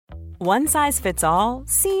One size fits all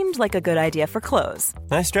seemed like a good idea for clothes.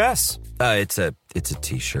 Nice dress. It's a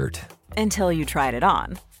t-shirt. Until you tried it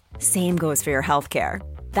on. Same goes for your healthcare.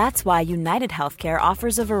 That's why United Healthcare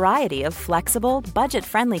offers a variety of flexible,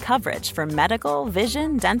 budget-friendly coverage for medical,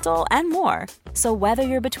 vision, dental, and more. So whether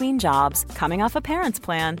you're between jobs, coming off a parent's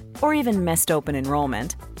plan, or even missed open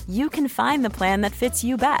enrollment, you can find the plan that fits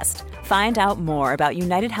you best. Find out more about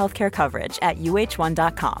United Healthcare coverage at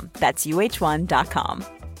uh1.com. That's uh1.com.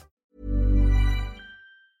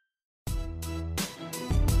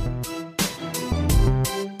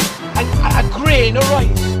 A grain of rice,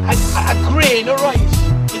 a grain of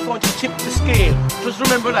rice is going to tip the scale. Just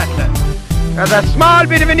remember that, lad. There's a small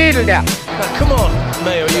bit of a needle there. Now, come on,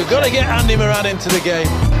 Mayo, you've got to get Andy Moran into the game.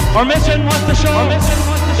 Our mission was to show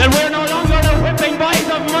that we're no longer the whipping boys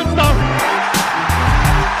of Munster.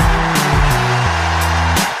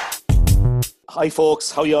 Hi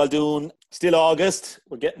folks, how you all doing? Still August.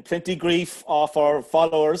 We're getting plenty grief off our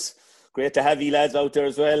followers. Great to have you lads out there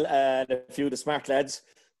as well, and a few of the smart lads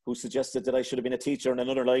who suggested that I should have been a teacher in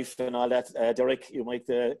another life and all that. Derek, you might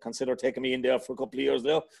consider taking me in there for a couple of years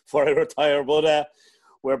now before I retire. But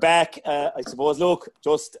we're back. I suppose, look,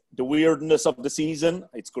 just the weirdness of the season.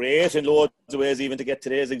 It's great in loads of ways even to get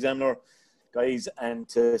today's Examiner, guys, and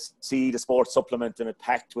to see the sports supplement and it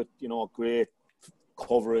packed with, you know, great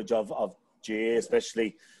coverage of Jay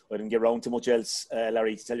especially. I didn't get around too much else,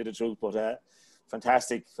 Larry, to tell you the truth. But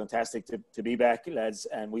fantastic to be back, lads.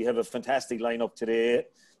 And we have a fantastic lineup today.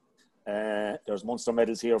 There's Munster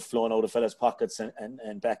medals here flowing out of fellas' pockets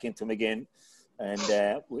and back into them again. And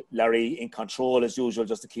Larry in control as usual,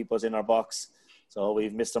 just to keep us in our box. So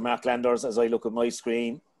we've Mr. Mark Landers as I look at my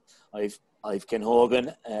screen. I've Ken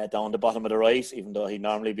Hogan down the bottom of the right, even though he'd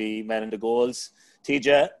normally be man in the goals.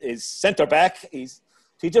 TJ is centre back.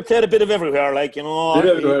 TJ played a bit of everywhere, like, you know.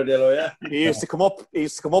 He used to come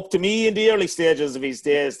up to me in the early stages of his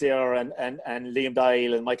days there, and Liam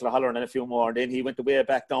Dial and Michael O'Halloran and a few more. And then he went away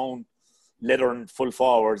back down leathering full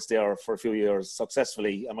forwards there for a few years,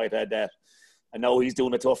 successfully, I might add that. And now he's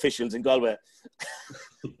doing it to officials in Galway.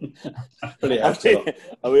 And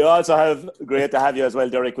we also have, great to have you as well,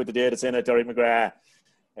 Derek, with the data center, Derek McGrath,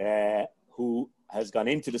 who has gone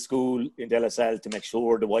into the school in De La Salle to make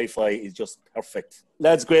sure the Wi-Fi is just perfect.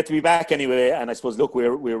 Lads, great to be back anyway. And I suppose, look,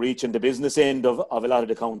 we're reaching the business end of a lot of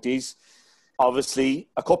the counties. Obviously,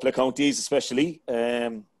 a couple of counties especially.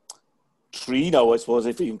 Three now, I suppose,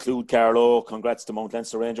 if you include Carlow. Congrats to Mount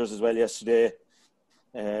Leinster Rangers as well yesterday.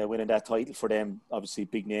 Winning that title for them. Obviously,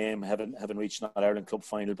 big name, haven't reached an All-Ireland club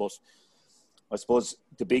final. But I suppose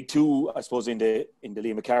the big two, I suppose, in the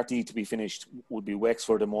Liam McCarthy to be finished would be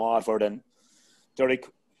Wexford and Waterford. And Derek,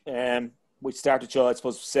 we started, I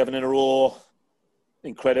suppose, 7 in a row.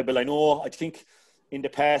 Incredible. I know, I think in the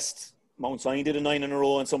past, Mount Sion did a 9 in a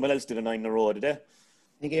row and someone else did a 9 in a row, did they?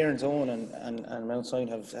 I think Aaron's Own and Mount Sion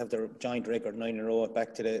have their giant record 9 in a row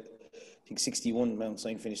back to the, I think 61 Mount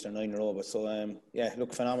Sion finished their 9 in a row. But so,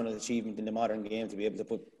 look, phenomenal achievement in the modern game to be able to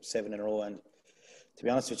put 7 in a row. And to be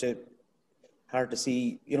honest with you, hard to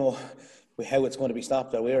see, you know, how it's going to be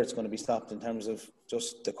stopped or where it's going to be stopped in terms of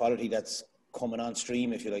just the quality that's coming on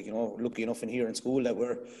stream, if you like. You know, lucky enough in here in school that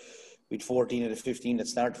we'd 14 of the 15 that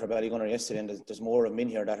started for Ballygunner yesterday, and there's more of them in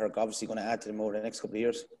here that are obviously going to add to them over the next couple of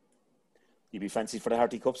years. You'd be fancy for the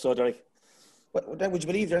Harty Cup, so Derek? Would you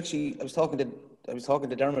believe they're actually? I was talking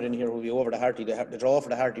to Dermot in here who'll be over the Harty. The draw for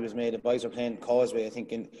the Harty was made. The boys are playing Causeway, I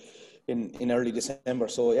think, in early December.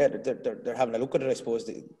 So yeah, they're having a look at it. I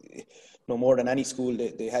suppose no more than any school,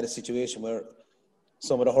 they had a situation where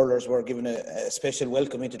some of the hurlers were given a special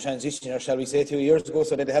welcome into transition, or shall we say 2 years ago,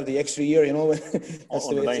 so that they have the extra year, you know. That's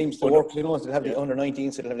the way it seems to work, you know. So they have the under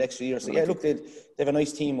 19, so they'll have the extra year. So yeah, look, they have a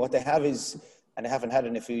nice team. What they have is, and they haven't had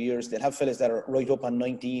in a few years, they'll have fellas that are right up on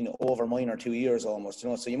 19 over minor 2 years almost, you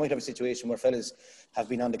know. So you might have a situation where fellas have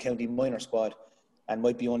been on the county minor squad and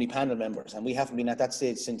might be only panel members, and we haven't been at that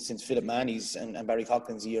stage since Philip Manny's and Barry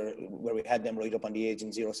Coughlin's year, where we had them right up on the age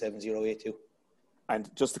in 07, 08 too. And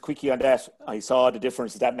just a quickie on that, I saw the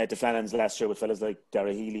difference that made to Flannans last year with fellas like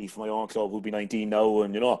Dara Healy from my own club, who'll be 19 now,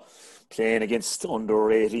 and, you know, playing against under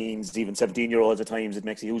 18s, even 17-year-olds at times. It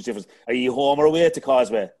makes a huge difference. Are you home or away to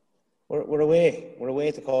Causeway? We're away. We're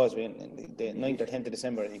away to Causeway the 9th or 10th of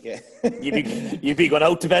December, I think, yeah. you'd be going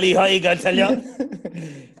out to Ballyhigh, I'll tell you.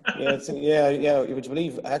 yeah. Would you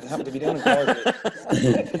believe I happen to be down in Causeway?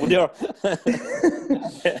 Well,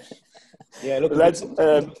 yeah, look, lads,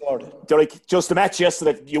 Derek, just the match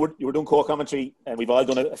yesterday, you were doing co-commentary, and we've all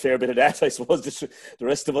done a fair bit of that, I suppose, the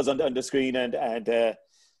rest of us on the screen, and they're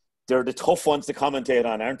the tough ones to commentate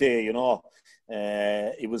on, aren't they, you know?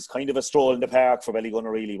 It was kind of a stroll in the park for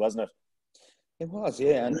Ballygunner, really, wasn't it? It was,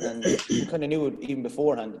 yeah, and you kind of knew it even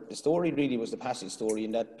beforehand. The story really was the Passage story,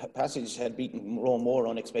 and that Passage had beaten Rome Moore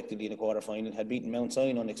unexpectedly in the quarter-final, had beaten Mount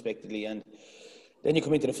Sion unexpectedly, and then you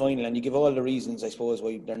come into the final and you give all the reasons, I suppose,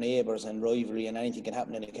 why they're neighbours and rivalry and anything can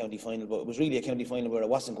happen in a county final, but it was really a county final where it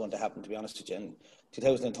wasn't going to happen, to be honest with you. And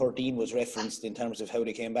 2013 was referenced in terms of how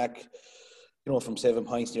they came back, from 7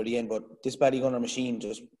 points near the end. But this Ballygunner machine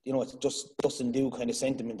just, it just doesn't do kind of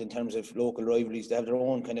sentiment in terms of local rivalries. They have their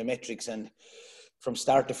own kind of metrics, and from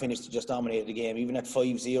start to finish, they just dominated the game. Even at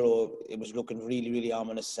 5-0, it was looking really, really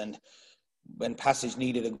ominous. And when Passage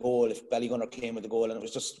needed a goal, if Ballygunner came with a goal, and it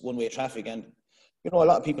was just one-way traffic. And a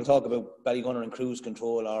lot of people talk about Ballygunner in cruise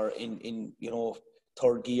control or in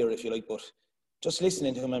third gear, if you like, but just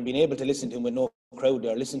listening to him and being able to listen to him with no crowd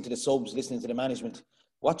there, listening to the subs, listening to the management,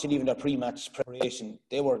 watching even their pre-match preparation,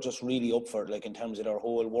 they were just really up for it, like in terms of their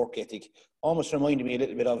whole work ethic. Almost reminded me a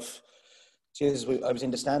little bit of, I was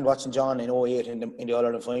in the stand watching John in 2008 in the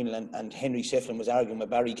All-Ireland final, and Henry Shefflin was arguing with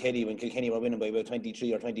Barry Kelly when Kilkenny were winning by about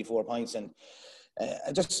 23 or 24 points, and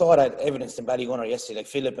I just saw that evidence in Ballygunner yesterday, like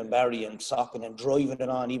Philip and Barry and Socken and driving it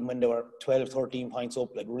on, even when they were 12, 13 points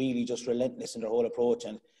up, like really just relentless in their whole approach.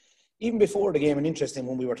 And even before the game, and interesting,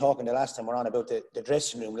 when we were talking the last time we're on about the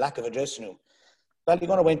dressing room, lack of a dressing room,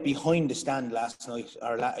 Ballygunner went behind the stand last night,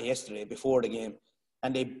 or yesterday, before the game,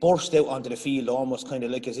 and they burst out onto the field almost kind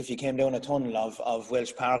of like as if you came down a tunnel of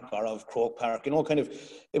Welsh Park or of Croke Park.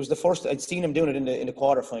 It was the first, I'd seen them doing it in the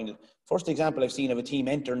quarter-final. First example I've seen of a team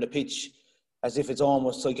entering the pitch as if it's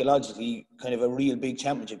almost psychologically kind of a real big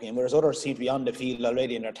championship game, whereas others seem to be on the field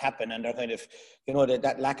already and they're tapping and they're kind of,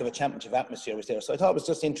 that lack of a championship atmosphere was there. So I thought it was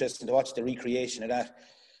just interesting to watch the recreation of that.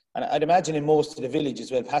 And I'd imagine in most of the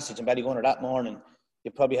villages, well, Passage and Ballygunner that morning,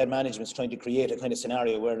 you probably had managements trying to create a kind of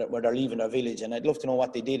scenario where they're leaving their village. And I'd love to know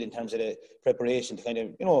what they did in terms of the preparation to kind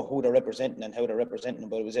of, who they're representing and how they're representing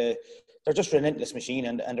them. But it was they're just a relentless machine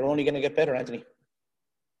and they're only going to get better, Anthony.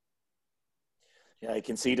 Yeah, I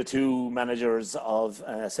can see the two managers of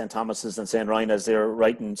St. Thomas's and St. Ryan as they're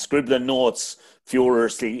scribbling notes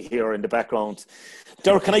furiously here in the background.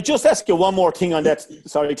 Derek, can I just ask you one more thing on that?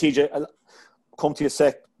 Sorry, TJ, I'll come to you a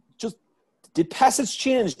sec. Just, did Passage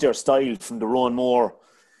change their style from the Rowan Moore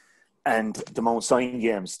and the Mount Sion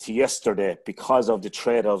games to yesterday because of the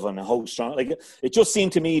threat of and how strong? Like, it just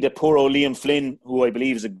seemed to me that poor old Liam Flynn, who I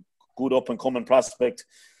believe is a good up-and-coming prospect,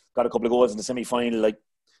 got a couple of goals in the semi-final, like,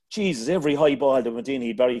 Jesus, every high ball that went in,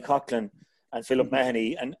 he Barry Coughlin and Philip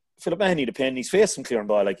Mahoney. And Philip Mahoney, the pain in his face from clearing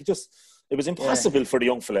ball. Like, it was impossible for the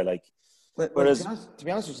young fella. Like, whereas, to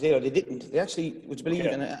be honest with you, they didn't. They actually, would you believe,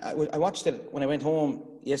 and I watched it when I went home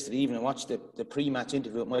yesterday evening. I watched the pre-match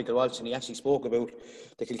interview with Michael Walsh, and he actually spoke about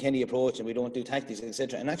the Kilkenny approach and we don't do tactics,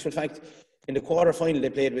 etc. In actual fact, in the quarter-final, they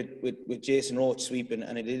played with Jason Roach sweeping,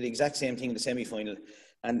 and they did the exact same thing in the semi-final.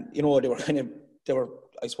 And, they were,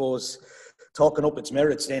 I suppose, talking up its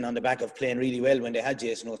merits then on the back of playing really well when they had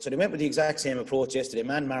Jason Roach. So they went with the exact same approach yesterday,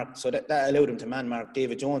 man-marked, so that allowed them to man-mark.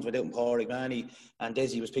 David Jones went out in Paul Igbani, and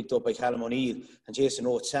Desi was picked up by Callum O'Neill, and Jason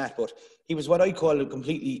Roach sat. But he was what I call a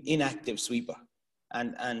completely inactive sweeper.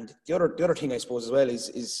 And the other thing, I suppose, as well,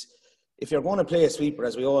 is if you're going to play a sweeper,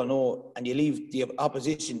 as we all know, and you leave the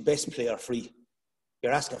opposition best player free,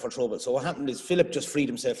 you're asking for trouble. So what happened is Philip just freed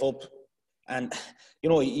himself up. And,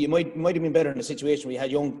 you might have been better in a situation where you had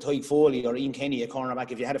young Tyke Foley or Ian Kenny, a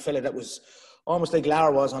cornerback, if you had a fella that was almost like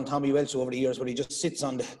Lar was on Tommy Welch over the years, where he just sits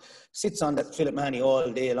on that Philip Mahoney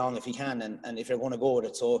all day long if he can, and if you're going to go with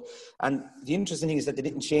it. So, and the interesting thing is that they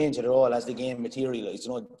didn't change it at all as the game materialised.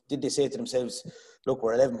 Did they say to themselves, look,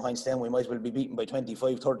 we're 11 points down, we might as well be beaten by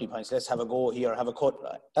 25, 30 points, let's have a go here, have a cut.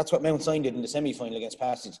 That's what Mount Sion did in the semi-final against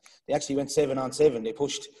Passage. They actually went 7-on-7. They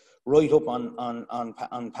pushed right up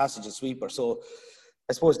on Passage's sweeper. So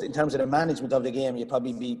I suppose in terms of the management of the game, you'd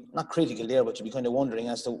probably be not critical there, but you'd be kind of wondering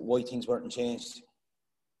as to why things weren't changed.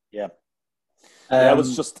 Yeah. I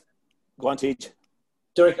was just go on, Teach.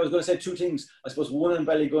 Derek, I was going to say two things. I suppose one in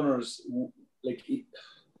Ballygunner's, like,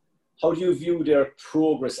 how do you view their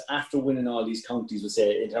progress after winning all these counties, would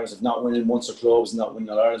say, in terms of not winning Munster clubs, not winning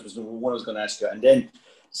All Ireland, was number one I was going to ask you. And then the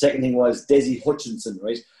second thing was Desi Hutchinson,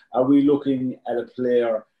 right? Are we looking at a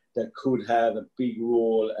player that could have a big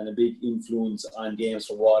role and a big influence on games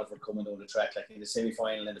for Waterford coming down the track, like in the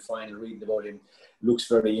semi-final and the final? Reading about him, looks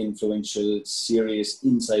very influential, serious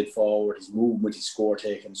inside forward, his movement, his score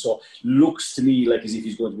taken. So looks to me like as if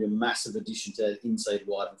he's going to be a massive addition to inside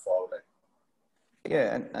Waterford forward.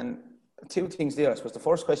 Yeah, and two things there. I suppose the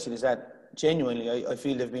first question is that genuinely I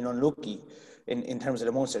feel they've been unlucky in terms of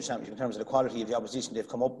the Munster Championship, in terms of the quality of the opposition they've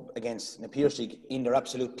come up against in the Piercing in their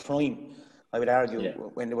absolute prime, I would argue,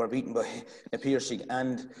 when they were beaten by the Piercing.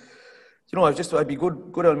 And I'd be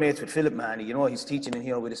good old mates with Philip, man. He's teaching in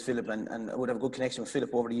here with his Philip, and I would have a good connection with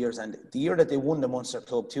Philip over the years. And the year that they won the Munster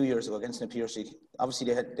Club 2 years ago against Napier,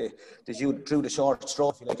 obviously they drew the short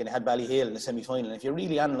straw, if you like, and they had Ballyhale in the semi-final. And if you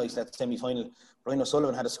really analyse that semi-final, Brian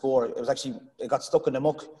O'Sullivan had a score. It got stuck in the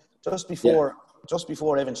muck just before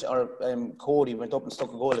Evan or Cody went up and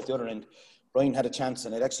stuck a goal at the other end. Brian had a chance,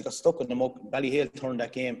 and it actually got stuck in the muck. Ballyhale turned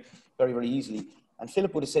that game very, very easily. And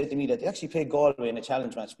Philip would have said to me that they actually played Galway in a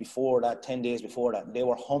challenge match before that, 10 days before that. And they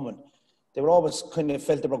were humming. They were always kind of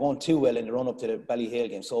felt they were going too well in the run-up to the Ballyhale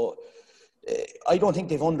game. So I don't think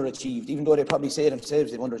they've underachieved, even though they probably say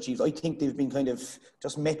themselves they've underachieved. I think they've been kind of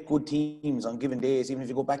just met good teams on given days. Even if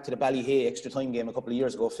you go back to the Ballyhale extra time game a couple of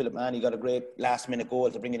years ago, Philip Manny got a great last-minute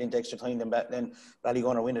goal to bring it into extra time. Then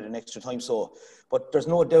Ballygunner win it in extra time. So, but there's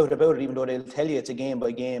no doubt about it, even though they'll tell you it's a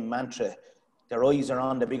game-by-game mantra. Their eyes are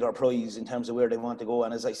on the bigger prize in terms of where they want to go.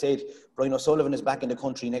 And as I said, Brian O'Sullivan is back in the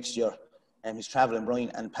country next year, and he's travelling, Brian.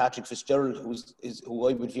 And Patrick Fitzgerald, who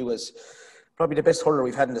I would view as probably the best hurler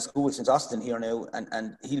we've had in the school since Austin here now,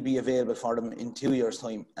 and he'll be available for them in 2 years'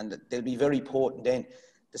 time, and they'll be very potent then.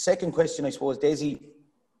 The second question, I suppose, Desi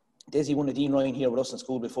won a Dean Ryan here with us in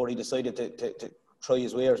school before he decided to try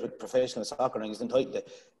his wares with professional soccer, and he's entitled to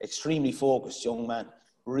extremely focused young man,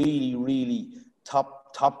 really, really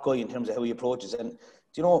top guy in terms of how he approaches. And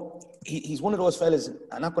he's one of those fellas.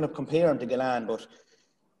 I'm not going to compare him to Galan, but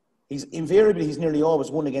he's nearly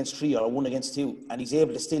always 1 against 3 or 1 against 2, and he's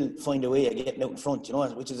able to still find a way of getting out in front,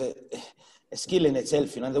 which is a skill in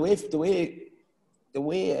itself. And the way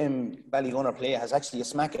Ballygunner play has actually a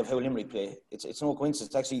smack of how Limerick play. It's no coincidence.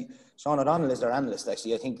 It's actually Sean O'Donnell is their analyst.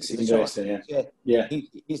 Actually, I think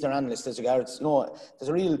he's their analyst as regards. There's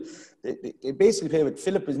a real. They basically play with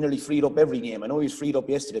Philip is nearly freed up every game. I know he was freed up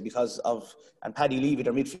yesterday because of and Paddy Levy,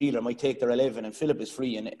 their midfielder, might take their 11, and Philip is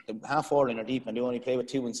free, and half forward are deep, and they only play with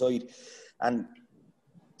 2 inside. And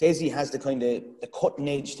Desi has the kind of the cutting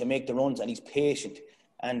edge to make the runs, and he's patient.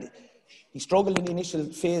 And he struggled in the initial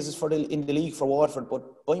phases in the league for Waterford,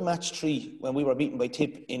 but by match 3, when we were beaten by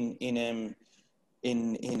Tip in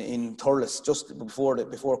Thurles just before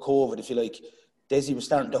COVID, if you like, Desi was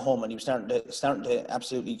starting to hum, and he was starting to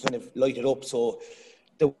absolutely kind of light it up. So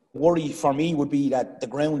the worry for me would be that the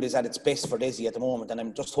ground is at its best for Desi at the moment, and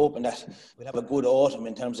I'm just hoping that we'll have a good autumn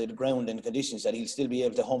in terms of the ground and the conditions, that he'll still be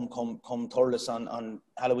able to hum come Thurles on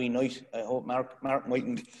Halloween night. I hope Mark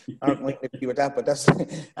mightn't agree with that, but that's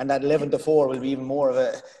and that 11-4 will be even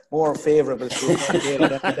more favourable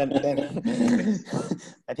than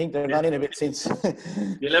I think they're not in a bit since.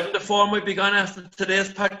 The 11-4 might be gone after today's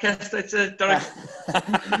podcast, I'd say, Derek.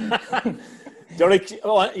 Derek,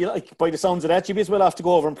 by the sounds of that, you'd be as well have to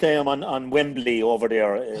go over and play them on Wembley over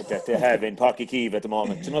there that they have in Páirc Uí Chaoimh at the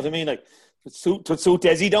moment. Do you know what I mean? Like, to suit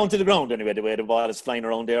Desi down to the ground anyway, the way the ball is flying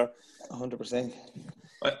around there. 100%.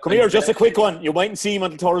 Come here, just a quick one. You mightn't see him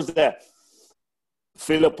until Thursday.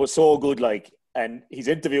 Philip was so good, and his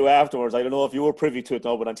interview afterwards, I don't know if you were privy to it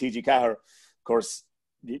now, but on TG Cahir, of course,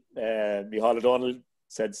 Micheál O'Donnell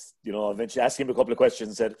said, eventually asked him a couple of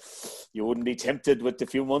questions, said, you wouldn't be tempted with the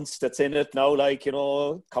few months that's in it now,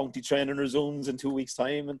 county training resumes in 2 weeks'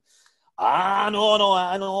 time. And, no,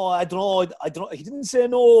 I don't know. He didn't say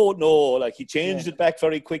no. He changed it back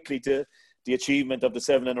very quickly to the achievement of the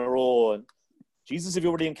 7 in a row. And Jesus, if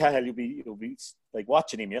you were in Cahill, you'd be like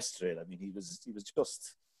watching him yesterday. I mean, he was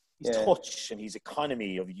just, his touch and his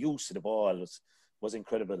economy of use of the ball was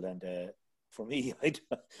incredible. And, for me,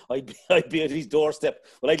 I'd be at his doorstep.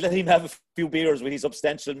 Well, I'd let him have a few beers with his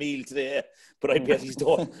substantial meal today, but I'd be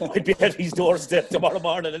at his doorstep tomorrow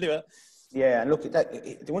morning anyway. Yeah, and look,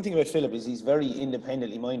 the one thing about Philip is he's very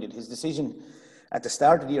independently minded. His decision at the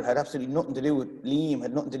start of the year had absolutely nothing to do with Liam,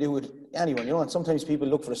 had nothing to do with anyone, and sometimes people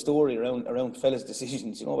look for a story around fellas'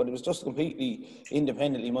 decisions, but it was just a completely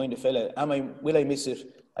independently minded fella. Will I miss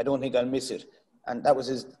it? I don't think I'll miss it. And that was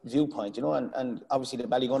his viewpoint, and obviously the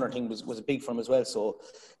Ballygunner thing was big for him as well. So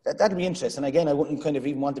that'd be interesting. Again, I wouldn't kind of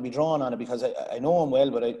even want to be drawn on it because I know him well,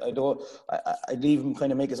 but I'd leave him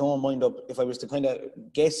kind of make his own mind up. If I was to kind of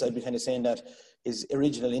guess, I'd be kind of saying that his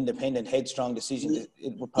original independent, headstrong decision,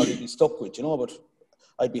 it would probably be stuck with, but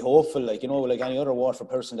I'd be hopeful, like any other Waterford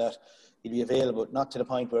person, that he'd be available, not to the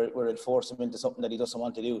point where it'd force him into something that he doesn't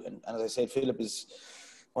want to do. And as I said, Philip is...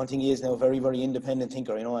 One thing he is now a very, very independent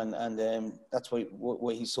thinker, and that's why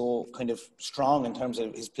he's so kind of strong in terms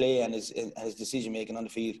of his play and his decision making on the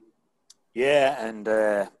field. Yeah, and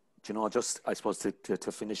just I suppose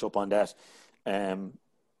to finish up on that,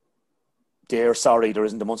 they're sorry there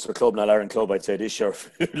isn't a Munster club, not Ireland club. I'd say this year,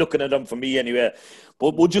 looking at them for me anyway.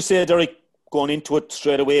 But would you say, Derek, going into it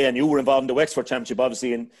straight away, and you were involved in the Wexford Championship,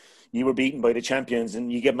 obviously, and you were beaten by the champions,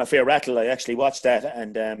 and you gave them a fair rattle. I actually watched that,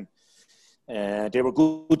 and they were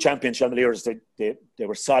good champions, Shelmaliers. They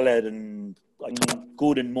were solid and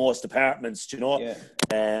good in most departments, you know.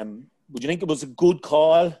 Yeah. Would you think it was a good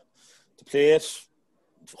call to play it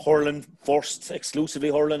hurling first,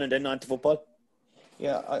 exclusively hurling, and then on to football?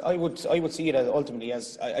 Yeah, I would see it as ultimately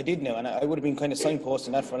as I did now, and I would have been kind of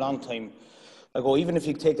signposting that for a long time ago. Even if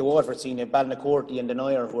you take the Waterford scene, Ballynacorty and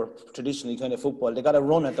Denier, who are traditionally kind of football, they got to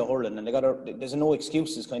run at the hurling, and there's a no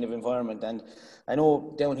excuses kind of environment. And I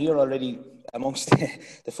know down here already amongst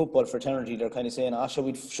the football fraternity, they're kind of saying,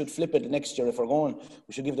 we should flip it next year if we're going.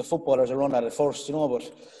 We should give the footballers a run at it first, you know.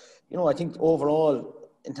 But I think overall,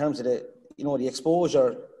 in terms of the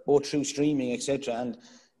exposure, both through streaming, etc., and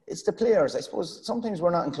it's the players. I suppose sometimes we're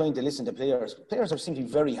not inclined to listen to players. Players seem to be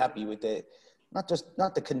very happy with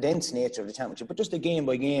not the condensed nature of the championship, but just the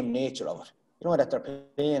game-by-game nature of it. You know, that they're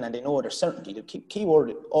playing and they know there's certainty. The key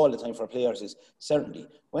word all the time for players is certainty.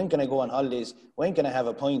 When can I go on holidays? When can I have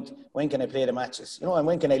a point? When can I play the matches? You know, and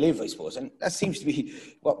when can I live, I suppose. And that seems to be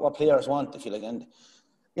what players want, I feel like. And,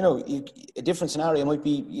 you know, a different scenario might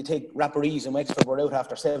be you take Rapparees and Wexford were out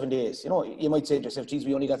after 7 days. You know, you might say to yourself, geez,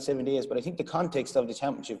 we only got 7 days. But I think the context of the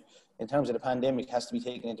championship in terms of the pandemic has to be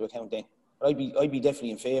taken into account then. But I'd be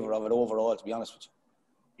definitely in favour of it overall, to be honest with you.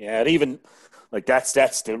 Yeah, even like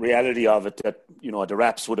that's the reality of it. That, you know, the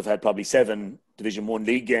Raps would have had probably 7 Division 1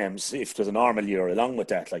 league games if it was a normal year along with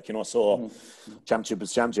that. Like, you know, so championship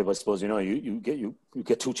is championship, I suppose. You know, you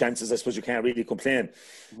get 2 chances. I suppose you can't really complain.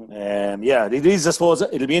 Yeah, it is. I suppose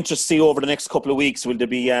it'll be interesting to see over the next couple of weeks. Will there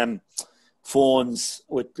be phones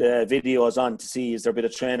with videos on to see is there a bit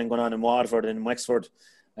of training going on in Waterford and Wexford?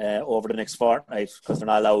 Over the next fortnight, because they're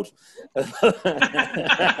not allowed.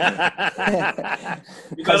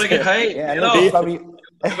 You gotta get high. Yeah, you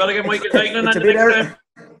gotta get Michael Dignan on the next time.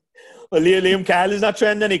 Well, Liam Cahill is not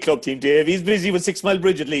training any club team, Dave. He's busy with 6 Mile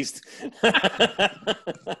Bridge at least. Well,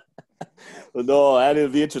 no, it'll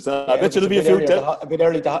be interesting. I bet you it'll be a few. A bit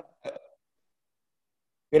early to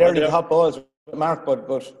hot balls, Mark,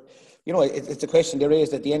 but you know, it's a question they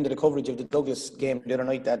raised at the end of the coverage of the Douglas game the other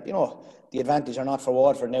night that, you know, the advantage are not for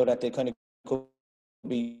Waterford now that they kind of could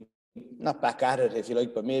be not back at it, if you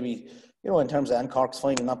like, but maybe, you know, in terms of, and Cork's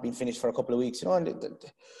final not being finished for a couple of weeks, you know, and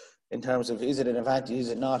in terms of is it an advantage,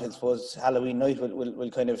 is it not? I suppose Halloween night will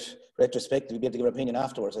kind of retrospectively be able to give an opinion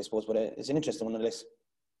afterwards, I suppose, but it's an interesting one nonetheless.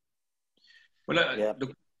 Well, look,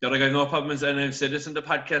 the other guy, no problems, and I've said this in the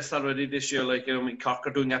podcast already this year, like, you know, I mean, Cork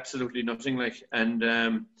are doing absolutely nothing, like, and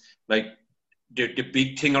like, the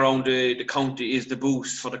big thing around the county is the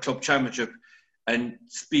boost for the club championship. And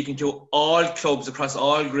speaking to all clubs across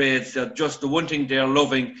all grades, just the one thing they're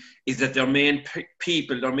loving is that their main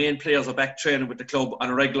their main players are back training with the club on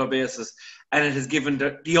a regular basis. And it has given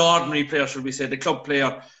the ordinary player, should we say, the club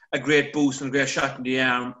player, a great boost and a great shot in the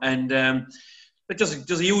arm. And there's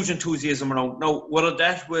a huge enthusiasm around. Now, whether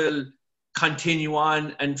that will continue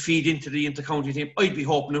on and feed into the inter-county team, I'd be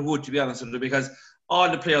hoping it would, to be honest with you, because all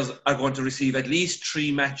the players are going to receive at least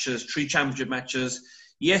 3 championship matches.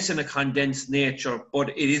 Yes, in a condensed nature,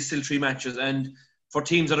 but it is still 3 matches. And for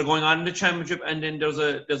teams that are going on in the championship, and then there's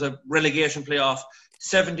a relegation playoff,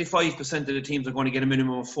 75% of the teams are going to get a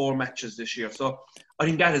minimum of 4 matches this year. So I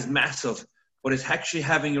think that is massive. But it's actually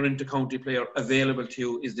having your inter-county player available to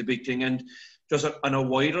you is the big thing. And just on a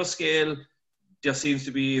wider scale, there seems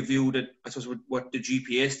to be a view that, I suppose, what the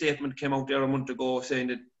GPA statement came out there a month ago, saying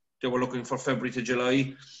that they were looking for February to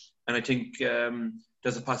July. And I think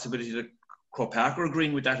there's a possibility that Croke Park are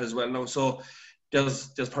agreeing with that as well now. So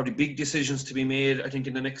there's probably big decisions to be made, I think,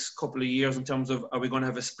 in the next couple of years in terms of, are we going to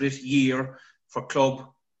have a split year for club,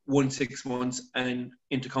 6 months, and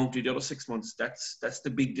inter-county the other 6 months? That's the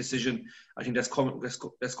big decision. I think that's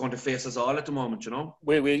going to face us all at the moment, you know.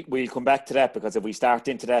 We'll come back to that, because if we start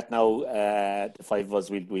into that now, the 5 of us,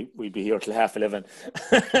 we'll be here till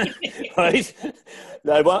 11:30. Right?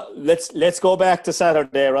 Now, let's go back to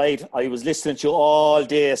Saturday, right? I was listening to you all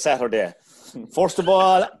day Saturday. First of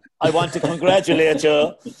all, I want to congratulate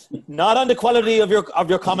you, not on the quality of your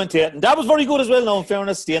commentating. That was very good as well, now, in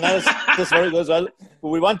fairness. The analysis was very good as well. But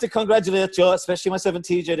we want to congratulate you, especially myself and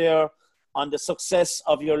TJ there, on the success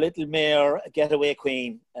of your little mare, Getaway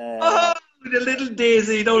Queen. The little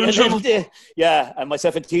Daisy. Yeah, and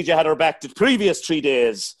myself and TJ had her back the previous 3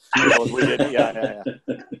 days. Yeah.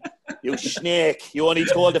 You snake. You only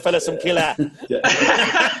told the fella some killer.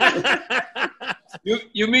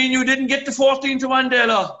 You mean you didn't get the 14-1,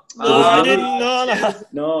 Dela? No, I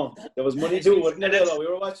didn't. No, there was money too, wasn't there, Dela? We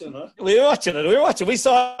were watching, huh? We were watching. We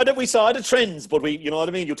saw the trends, but you know what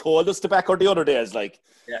I mean? You told us to back her the other days, like.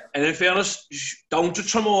 Yeah, and in fairness, down to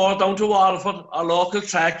Tramore, down to Waterford, our local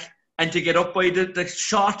track, and to get up by the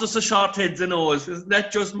shortest of short heads and O's. Isn't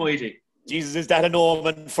that just mighty? Jesus, is that an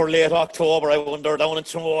omen for late October? I wonder, down in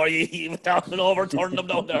Tremor, you even down and overturn them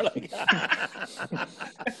down there. Like.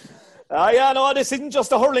 Yeah, no, this isn't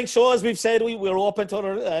just a hurling show, as we've said. We're open to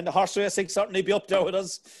other, and horse racing certainly be up there with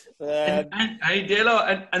us. And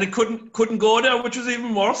it couldn't go there, which was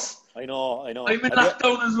even worse. I know. I'm in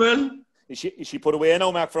lockdown as well. Is she put away now,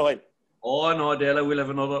 Mark, for a while? Oh no, Dela, we'll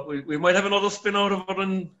have another. We might have another spin out of her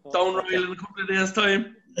in Downrail in a couple of days'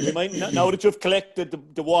 time. We might, now that you've collected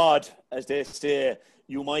the wad, as they say,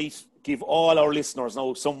 you might give all our listeners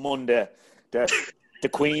now some Monday that the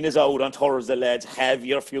Queen is out on Thursday, lads. Have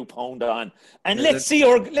your few pound on, and let's see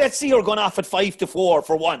her going off at 5-4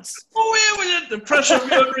 for once. Oh, yeah, with it, the pressure.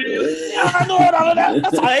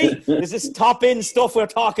 That's high. This is top end stuff we're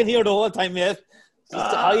talking here the whole time, mate.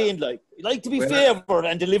 It's high end, like you like to be favoured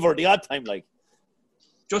and deliver the odd time, like.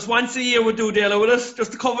 Just once a year would do, Dela, with us,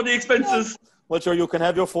 just to cover the expenses. Well, sure, you can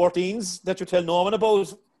have your 14s that you tell no one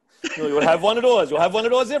about. You'll have one of those. You'll have one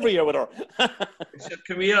of those every year with her.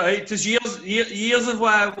 Come here, it is years of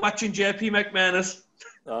watching JP McManus.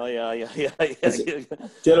 Oh, yeah.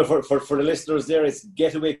 Dela, for the listeners there, it's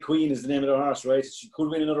Getaway Queen is the name of the horse, right? She could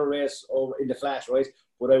win another race over in the flat, right?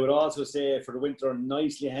 But I would also say for the winter,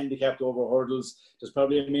 nicely handicapped over hurdles. There's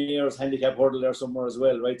probably a Mayor's handicap hurdle there somewhere as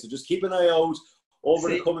well, right? So just keep an eye out over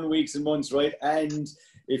the coming weeks and months, right? And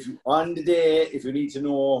if you, on the day, if you need to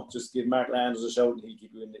know, just give Mark Landers a shout and he'll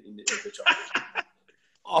keep you in the charge.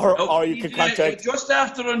 or you can contact. Just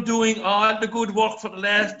after undoing all the good work for the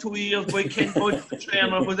last 2 years by Ken Budge, the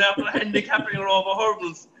trainer, who's after handicapping her over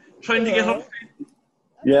hurdles, trying to get her.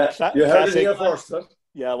 Yeah, you heard it here first, huh?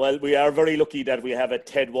 Yeah, well, we are very lucky that we have a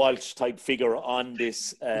Ted Walsh type figure on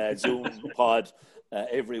this Zoom pod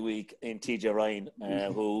every week in TJ Ryan,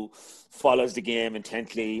 who follows the game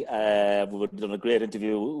intently. We've done a great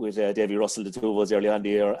interview with Davy Russell, the two of us early on the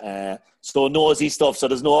year. So nosy stuff, so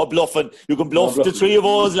there's no bluffing. You can bluff the three of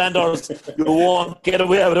us, Landers. You won't get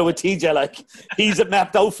away with it with TJ. Like, he's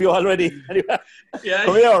mapped out for you already. Anyway,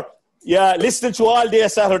 come here. Yeah, listening to all day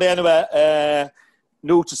Saturday anyway.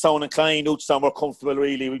 Newtown and Klein. Newtown were comfortable,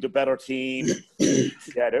 really, with the better team.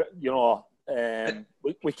 Yeah,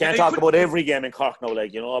 we can't talk about every game in Cork now,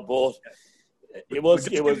 like, but it was.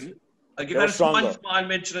 I'll give that a small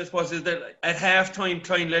mention, I suppose, is that at half-time,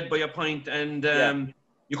 Klein led by a point, and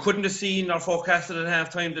you couldn't have seen or forecasted at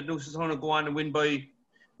half-time that Newtown would go on and win by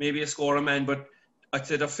maybe a score a man, but I'd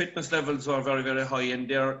say their fitness levels are very, very high, and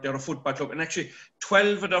they're a football club. And actually,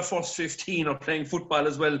 12 of their first 15 are playing football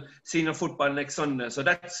as well, senior football next Sunday. So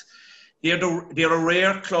they're a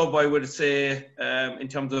rare club, I would say, in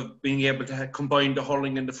terms of being able to combine the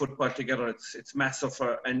hurling and the football together. It's massive,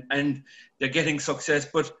 and they're getting success.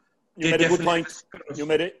 But you made a good point. You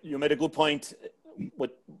made a good point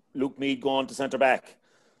with Luke Meade going to centre back.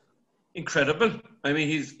 Incredible. I mean,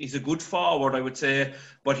 he's a good forward, I would say,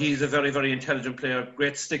 but he's a very, very intelligent player.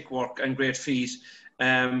 Great stick work and great feet.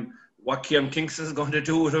 What Kieran Kingston is going to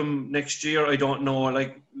do with him next year, I don't know.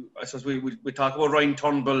 Like, I suppose we talk about Ryan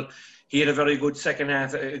Turnbull. He had a very good second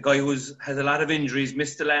half. A guy who has a lot of injuries,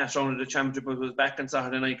 missed the last round of the championship, but was back on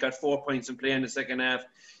Saturday night, got 4 points in play in the second half.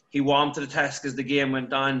 He warmed to the task as the game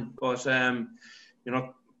went on, but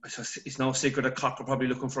it's no secret that Cork are probably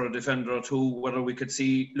looking for a defender or two. Whether we could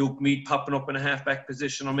see Luke Meade popping up in a half-back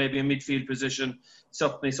position or maybe a midfield position,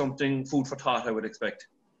 certainly something food for thought, I would expect.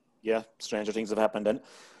 Yeah, stranger things have happened then.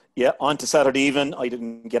 Yeah, on to Saturday evening. I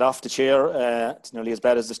didn't get off the chair. It's nearly as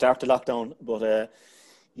bad as the start of lockdown. But,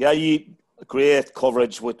 great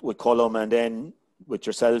coverage with Cullum, and then with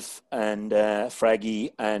yourself and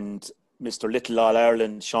Fraggy and Mr. Little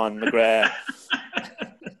All-Ireland, Sean McGrath.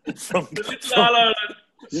 from Little All-Ireland.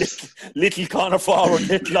 Little corner forward,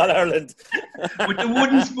 Little All-Ireland. With the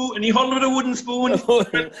wooden spoon, and he hurled with a wooden spoon.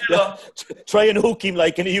 Try and hook him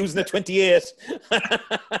like, and he using a 28.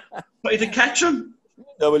 Try to catch him.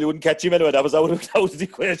 No, well, you wouldn't catch him anyway. That was out of the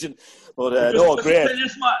equation. But great.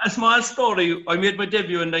 A small story. I made my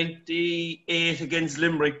debut in '98 against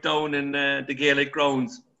Limerick down in the Gaelic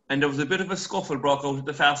grounds, and there was a bit of a scuffle broke out at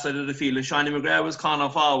the far side of the field, and Shani McGrath was corner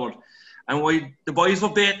forward. And while the boys were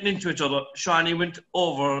baiting into each other, Shani went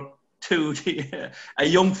over to a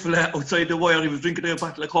young fella outside the wire. He was drinking a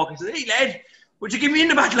bottle of Coke. He said, "Hey, lad, would you give me in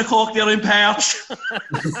the bottle of Coke there in Perch?"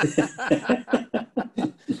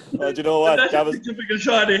 Do you know what? That was typical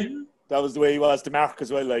Shani. That was the way he was to Mark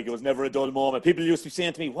as well. Like, it was never a dull moment. People used to be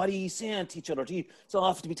saying to me, "What are you saying to each other? It's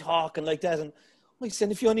off to be talking like that." And I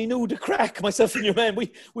said, if you only knew the crack, myself and your man,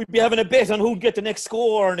 we'd be having a bet on who'd get the next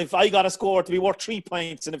score, and if I got a score to be worth 3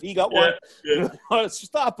 points, and if he got one, it's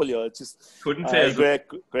just awful, It's just couldn't fail.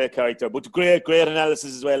 Great character, but great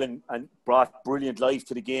analysis as well, and brought brilliant life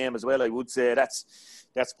to the game as well. I would say that's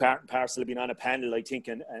part and parcel of being on a panel, I think,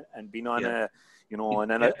 and being on an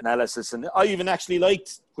analysis. And I even actually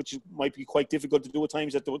liked, which might be quite difficult to do at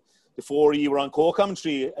times, that the 4E were on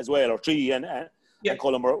co-commentary as well, or 3, and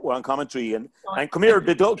Colin were on commentary. And come here,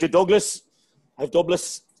 the Douglas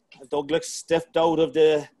stepped out of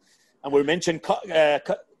the, and we mentioned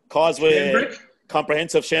Causeway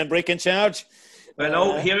Comprehensive, Shane Brick in charge.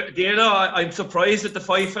 Well, I'm surprised at the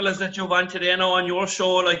 5 fellas that you want today now on your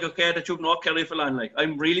show, that you've not Kerry for on.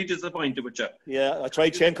 I'm really disappointed with you. Yeah, I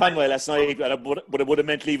tried Shane Conway last night, but it would have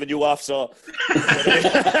meant leaving you off, so...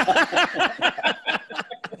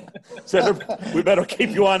 So we better keep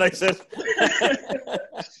you on, I said.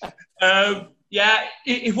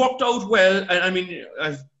 It worked out well. And I mean,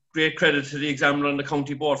 I've great credit to the Examiner and the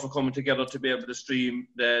County Board for coming together to be able to stream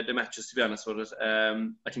the matches, to be honest with it.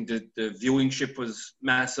 I think the viewingship was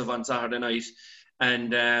massive on Saturday night.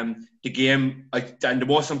 And the game, and the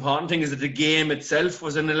most important thing is that the game itself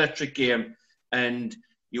was an electric game. And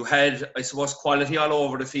you had, I suppose, quality all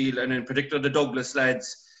over the field. And in particular, the Douglas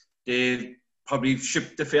lads, they probably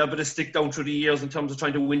shipped a fair bit of stick down through the years in terms of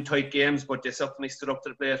trying to win tight games, but they certainly stood up to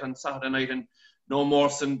the plate on Saturday night. And no more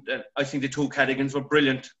than, I think the 2 Cadigans were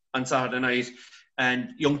brilliant on Saturday night.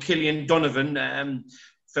 And young Killian Donovan,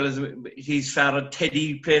 his father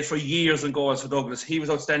Teddy played for years and goals for Douglas. He was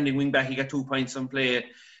outstanding wing back. He got 2 points on play.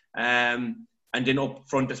 And then up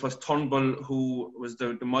front, this was Turnbull, who was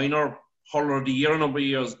the minor hurler of the year a number of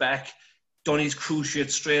years back. Done his cruciate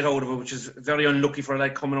straight out of it, which is very unlucky for a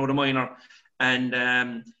lad coming out of minor. And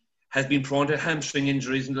has been prone to hamstring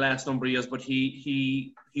injuries in the last number of years, but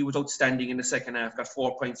he was outstanding in the second half, got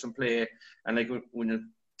 4 points in play. And when you're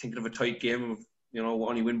thinking of a tight game,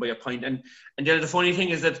 only win by a point. And the funny thing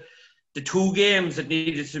is that the 2 games that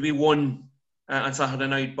needed to be won on Saturday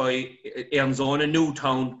night by Airnzone and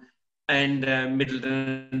Newtown and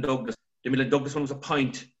Middleton and Douglas, the Middleton Douglas one was a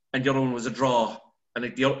point and the other one was a draw. And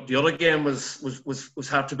the other game was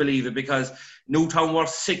hard to believe it, because Newtown were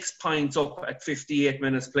 6 points up at 58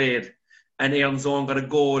 minutes played, and Airnzone got a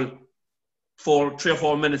goal 3 or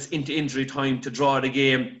 4 minutes into injury time to draw the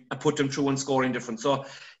game and put them through on scoring difference. So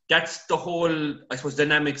that's the whole, I suppose,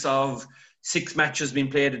 dynamics of 6 matches being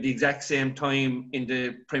played at the exact same time in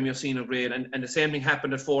the Premier Senior grade, and the same thing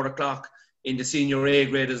happened at 4 o'clock in the Senior A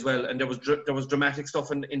grade as well, and there was dramatic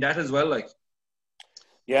stuff in that as well,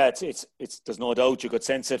 Yeah, it's there's no doubt you could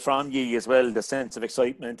sense it from ye as well, the sense of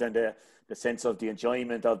excitement and the sense of the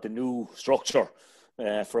enjoyment of the new structure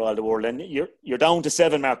for all the world. And you're down to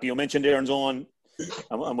 7, Mark. You mentioned Airnzone,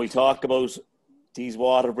 and we'll talk about these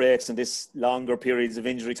water breaks and this longer periods of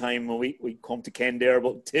injury time when we come to Ken there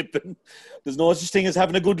about tipping. There's no such thing as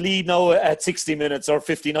having a good lead now at 60 minutes or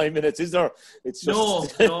 59 minutes, is there? It's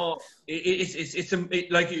just no.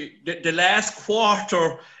 The last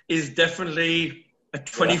quarter is definitely a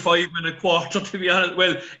 25-minute quarter, to be honest.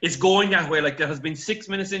 Well, it's going that way. There has been 6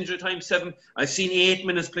 minutes injury time, 7. I've seen 8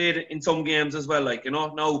 minutes played in some games as well.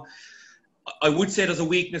 Now, I would say there's a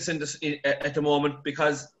weakness in this at the moment,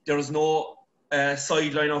 because there is no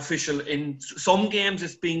sideline official in some games.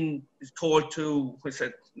 It's being told to,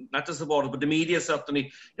 not just the board, but the media certainly,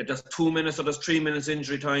 that there's 2 minutes or there's 3 minutes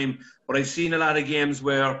injury time. But I've seen a lot of games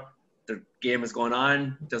where the game is going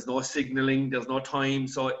on, there's no signalling, there's no time,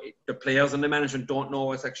 so the players and the management don't know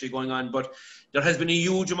what's actually going on. But there has been a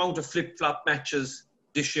huge amount of flip-flop matches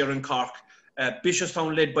this year in Cork.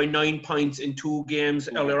 Bishopstown led by 9 points in 2 games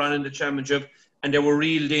earlier on in the championship, and they were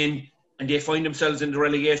reeled in, and they find themselves in the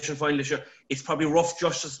relegation final this year. It's probably rough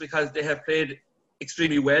justice because they have played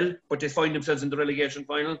extremely well, but they find themselves in the relegation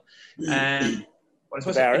final. The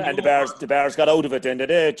Bears got out of it, didn't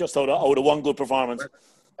they? Just out of one good performance.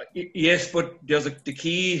 Yes, but there's the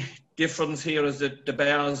key difference here is that the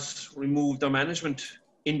Bears removed their management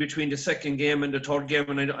in between the second game and the third game,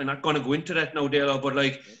 and I'm not going to go into that now, Dale, but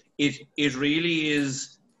it really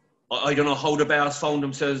is. I don't know how the Bears found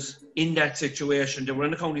themselves in that situation. They were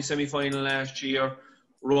in the county semi-final last year.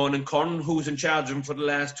 Ronan Curran, who's in charge of them for the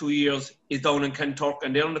last 2 years, is down in Kentuck,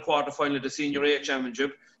 and they're in the quarter-final of the Senior A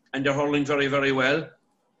Championship, and they're hurling very, very well.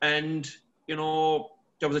 And, there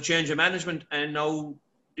was a change of management, and now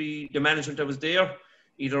the management that was there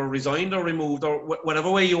either resigned or removed, or whatever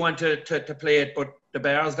way you want to play it. But the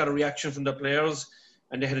Bears got a reaction from the players,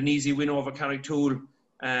 and they had an easy win over Carrigtwohill.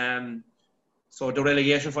 So the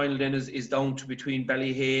relegation final then is down to between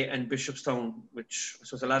Ballyhay and Bishopstown, which I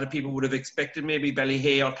suppose a lot of people would have expected maybe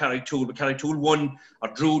Ballyhay or Carrigtwohill, but Carrigtwohill won or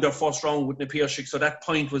drew their first round with Napier-Shig, so that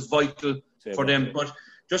point was vital for them. But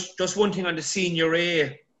just one thing on the Senior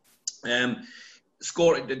A,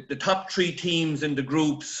 the top 3 teams in the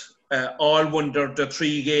groups all won their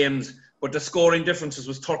 3 games, but the scoring differences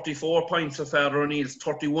was 34 points for Father O'Neill's,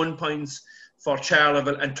 31 points for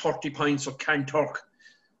Charleville and 30 points for Kanturk.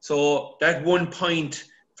 So that 1 point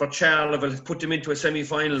for Charleville has put them into a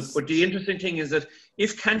semi-final. But the interesting thing is that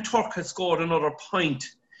if Kanturk had scored another point,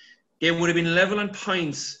 they would have been level on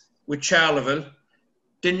points with Charleville.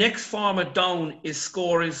 The next format down is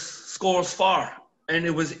scores for, and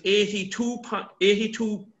it was 82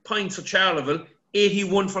 points for Charleville,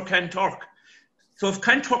 81 for Kanturk. So if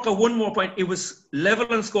Kanturk had 1 more point, it was level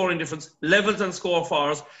on scoring difference, levels on score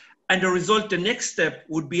fors, and the result, the next step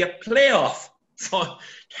would be a playoff. So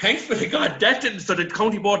thanks to God that didn't. So the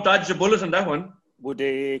county board dodged a bullet on that one. Would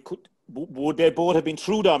they both have been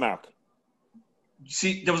through that, Mark?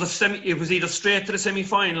 See, there was it was either straight to the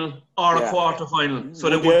semi-final or a quarter-final. So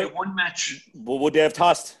there would be one match. But would they have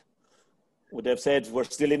tossed? Would they have said, we're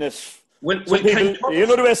still in it? People, you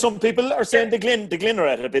know the way some people are saying the Glyn are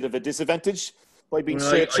at a bit of a disadvantage by being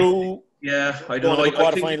straight through. I don't know.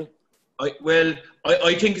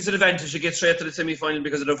 I think it's an advantage to get straight to the semi-final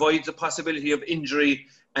because it avoids the possibility of injury.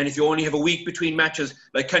 And if you only have a week between matches,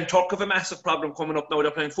 like Kanturk have a massive problem coming up now.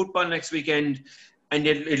 They're playing football next weekend, and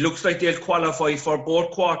it looks like they'll qualify for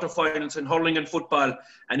both quarter-finals in hurling and football.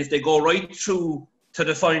 And if they go right through to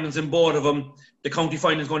the finals in both of them, the county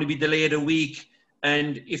final is going to be delayed a week.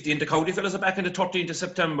 And if the inter-county fellas are back on the 13th of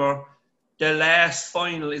September, the last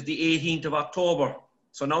final is the 18th of October.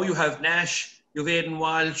 So now you have Nash, you have Aidan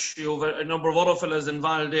Walsh, you have a number of other fellas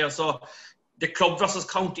involved there. So the club versus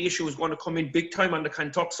county issue is going to come in big time on the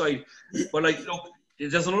Kanturk side. But look,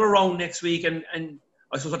 there's another round next week, and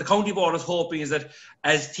I suppose what the county board is hoping is that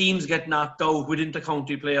as teams get knocked out with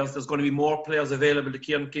inter-county players, there's going to be more players available to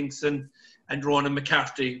Kieran Kingston and Ronan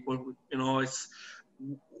McCarthy. You know,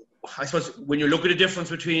 I suppose when you look at the difference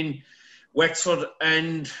between Wexford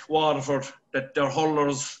and Waterford, that their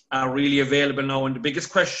hurlers are really available now. And the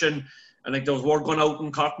biggest question, and there was word going out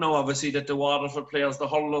in Cork now, obviously, that the Waterford players, the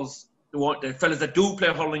hurlers, the fellas that do play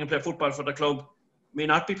hurling and play football for the club, may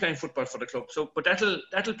not be playing football for the club. So, but that'll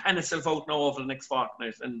pan itself out now over the next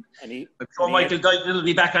fortnight. And I'm sure Michael Guyton will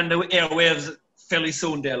be back on the airwaves fairly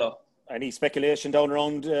soon, Dalo. Any speculation down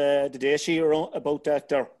around the Déisi about that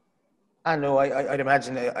there? I know, I'd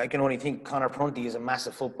imagine, I can only think Conor Prunty is a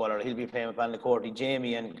massive footballer. He'll be playing with Ballycorty.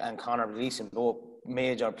 Jamie and Conor Gleeson, both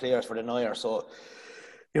major players for the Nair. So,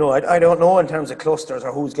 you know, I don't know in terms of clusters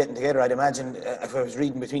or who's getting together. I'd imagine if I was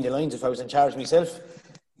reading between the lines, if I was in charge myself,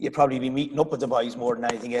 you'd probably be meeting up with the boys more than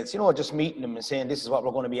anything else. You know, just meeting them and saying this is what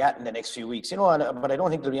we're going to be at in the next few weeks. You know, but I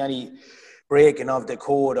don't think there'll be any breaking of the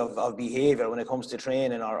code of behaviour when it comes to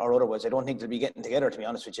training or otherwise. I don't think they'll be getting together, to be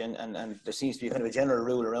honest with you, and there seems to be kind of a general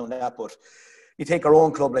rule around that. But you take our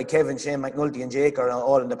own club, like Kevin, Shane McNulty and Jake are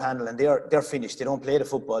all in the panel, and they're finished. They don't play the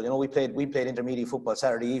football. You know, we played intermediate football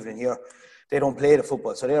Saturday evening here. They don't play the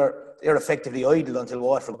football, so they're effectively idle until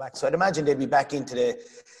Waterford go back. So I'd imagine they'd be back into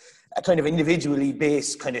a kind of individually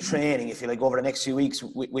based kind of training, if you like, over the next few weeks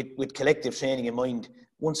with collective training in mind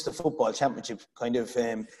once the football championship kind of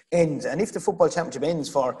ends. And if the football championship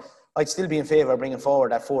ends I'd still be in favour of bringing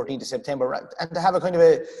forward that 14th of September and to have a kind of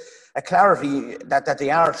a clarity that they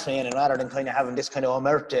are training rather than kind of having this kind of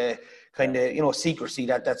omerta kind of, you know, secrecy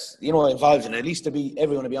that's, you know, involved in it. At least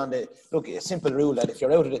everyone to be on a simple rule that if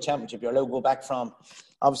you're out of the championship, you're allowed to go back from.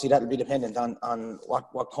 Obviously, that'll be dependent on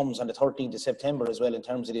what comes on the 13th of September as well in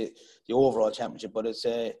terms of the overall championship. But it's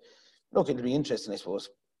it'll be interesting, I suppose.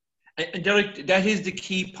 And Derek, that is the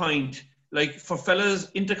key point. Like for fellas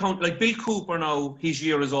intercount, like Bill Cooper now, his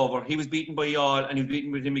year is over. He was beaten by Yall and he was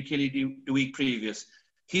beaten with McKillie the week previous.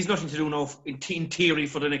 He's nothing to do now in theory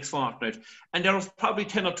for the next fortnight. And there are probably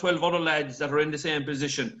 10 or 12 other lads that are in the same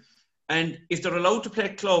position. And if they're allowed to play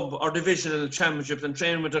club or divisional championships and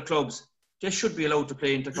train with their clubs, they should be allowed to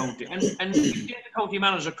play inter-county. And if the inter-county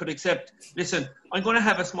manager could accept, listen, I'm going to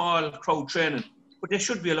have a small crowd training, but they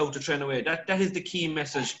should be allowed to train away. That is the key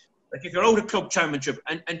message. Like if you're out of club championship,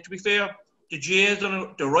 and to be fair, the GA has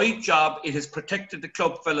done the right job. It has protected the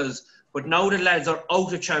club fellas. But now the lads are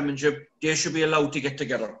out of championship, they should be allowed to get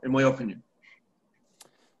together, in my opinion.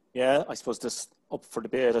 Yeah, I suppose this up for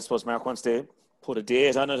debate. I suppose Mark wants to put a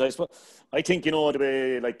date on it. I think, you know, the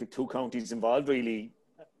way like the two counties involved really,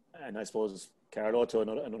 and I suppose Carlow to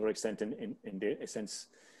another extent in the sense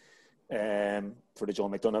for the Joe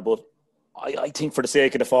McDonagh. But I think for the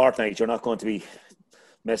sake of the fortnight, you're not going to be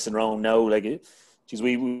messing around now. Like, geez,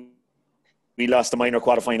 we lost the minor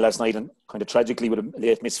quarter-final last night, and kind of tragically with a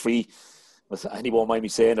late miss free. Anyone won't mind me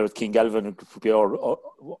saying that King Galvin would be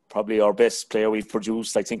probably our best player we've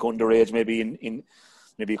produced. I think underage maybe in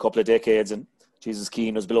maybe a couple of decades. And Jesus,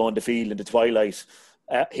 Keane was below on the field in the twilight,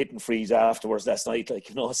 hitting frees afterwards last night. Like,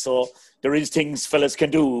 you know, so there is things fellas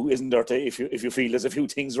can do, isn't there? If you feel there's a few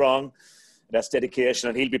things wrong, that's dedication.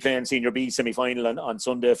 And he'll be playing Senior B semi-final on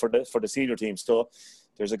Sunday for the senior team. So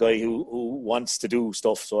there's a guy who wants to do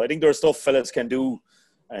stuff. So I think there's stuff fellas can do.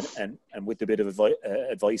 And with a bit of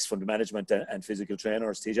advice from the management and physical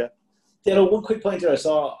trainers, TJ. You know, one quick point there I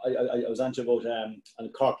saw, I was answering about on the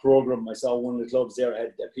Cork programme. I saw one of the clubs there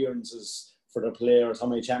had appearances for their players, how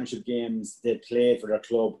many championship games they played for their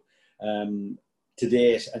club to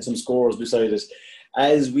date, and some scores beside it.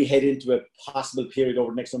 As we head into a possible period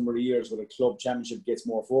over the next number of years where the club championship gets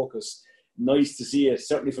more focus, nice to see it,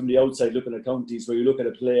 certainly from the outside looking at counties, where you look at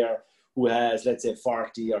a player who has, let's say,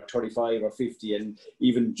 40 or 35 or 50, and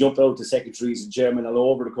even jump out to secretaries and chairmen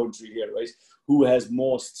all over the country here, right? Who has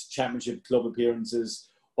most championship club appearances,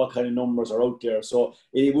 what kind of numbers are out there. So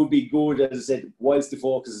it would be good, as I said, whilst the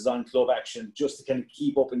focus is on club action, just to kind of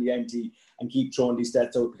keep up in the ante and keep throwing these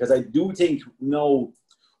stats out. Because I do think now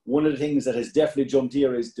one of the things that has definitely jumped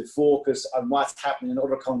here is the focus on what's happening in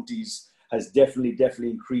other counties has definitely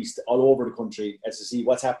increased all over the country, as to see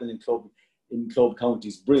what's happening in club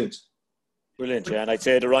counties. Brilliant, yeah. And I'd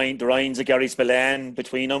say the Ryans of Gary Spillane,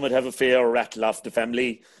 between them, would have a fair rattle off the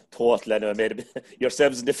family total. And made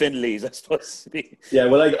yourselves and the Finleys, I suppose. Yeah,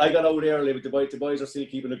 well, I got out early, but the boys are still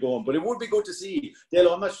keeping it going. But it would be good to see.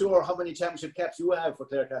 Dale, I'm not sure how many championship caps you have for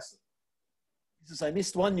Clarecastle. I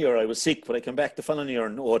missed 1 year. I was sick, but I came back the following year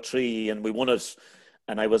in 2003 and we won it.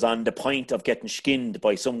 And I was on the point of getting skinned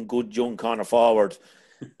by some good young corner forward.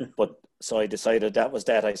 But so I decided that was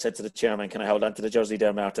that. I said to the chairman, can I hold on to the jersey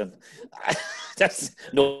there, Martin? That's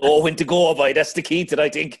know when to go by. That's the key to it, I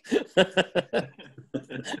think.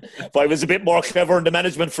 If I was a bit more clever in the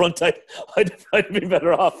management front, I'd be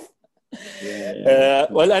better off. Yeah.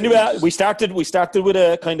 Well, anyway, we started with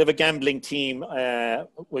a kind of a gambling team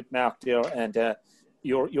with Mark there, and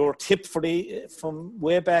your tip from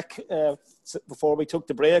way back before we took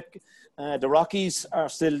the break, the Rockies are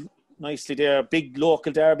still nicely there. Big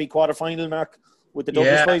local derby quarter-final, Mark, with the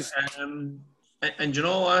Douglas boys. And you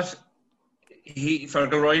know what?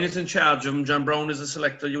 Fergal Ryan is in charge of them. John Brown is a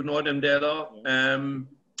selector. You know them there, though.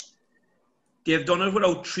 They've done it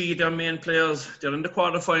without three of their main players. They're in the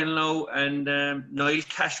quarter-final now, and Niall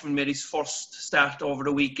Cashman made his first start over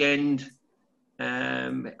the weekend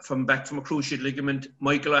from a cruciate ligament.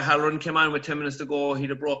 Michael O'Halloran came on with 10 minutes to go. He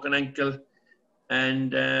had a broken ankle.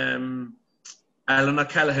 And Alan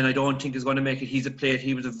O'Callaghan, I don't think is going to make it. He's a plate.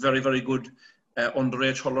 He was a very, very good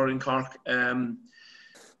underage hurler in Cork.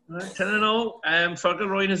 I tell you now, Fergal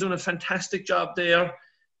Ryan is doing a fantastic job there.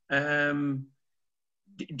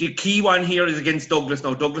 The key one here is against Douglas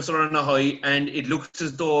now. Douglas are on a high, and it looks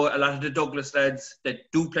as though a lot of the Douglas lads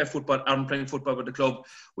that do play football aren't playing football with the club,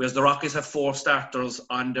 whereas the Rockies have 4 starters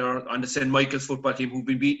on the St. Michael's football team who've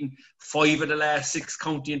been beaten 5 of the last 6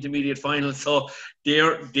 county intermediate finals. So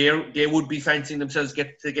they would be fancying themselves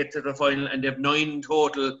to get to the final, and they have 9 in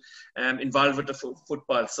total involved with the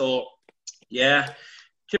football. So, yeah.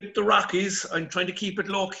 Tip the Rockies. I'm trying to keep it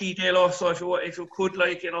low key, Dale. So if you could,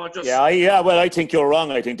 just well, I think you're wrong.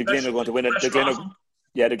 I think the Glyn are going to win it. The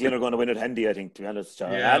Glyn are going to win it handy. I think, to be honest.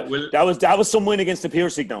 That was some win against the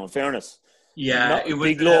Piercing now. In fairness, it was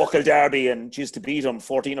big local derby, and just to beat them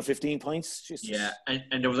 14 or 15 points. Yeah, and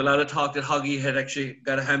there was a lot of talk that Hoggy had actually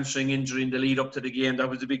got a hamstring injury in the lead up to the game. That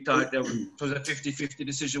was a big talk. It was a 50-50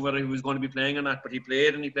 decision whether he was going to be playing or not, but he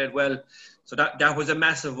played, and he played well. So that was a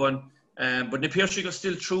massive one. But the Piercing are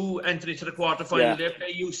still through, Anthony, to the quarter-final. They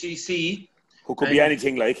play UCC. Who could be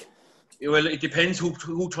anything like? Well, it depends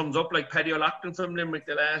who turns up, like Paddy O'Loughlin from Limerick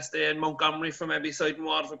the last day, and Montgomery from Abbeyside and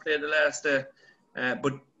Waterford played the last day.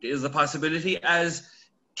 But there's a possibility as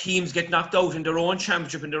teams get knocked out in their own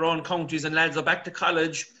championship, in their own counties, and lads are back to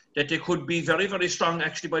college, that they could be very, very strong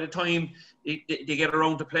actually by the time they get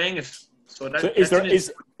around to playing it. So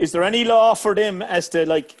is there any law for them as to,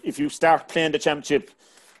 like, if you start playing the championship,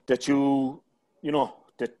 that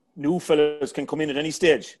that new fellas can come in at any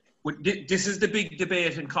stage? This is the big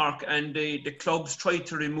debate in Cork, and the clubs tried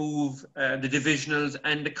to remove the divisionals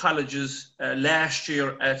and the colleges last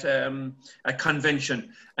year at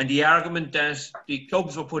convention. And the argument that the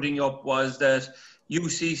clubs were putting up was that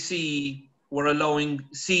UCC were allowing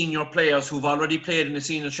senior players who've already played in the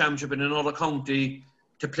senior championship in another county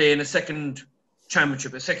to play in a second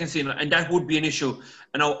championship, a second senior, and that would be an issue.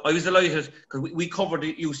 And I was delighted because we covered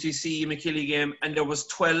the UCC McKilly game, and there was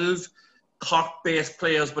 12 Cork-based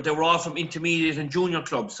players, but they were all from intermediate and junior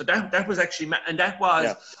clubs. So that was actually, and that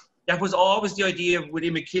was always the idea with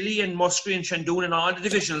McKilly and Musgrave and Shandoon and all the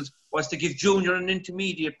divisions, was to give junior and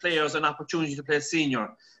intermediate players an opportunity to play senior.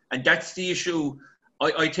 And that's the issue.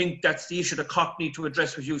 I think that's the issue that Cork need to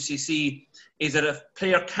address with UCC, is that a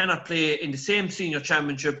player cannot play in the same senior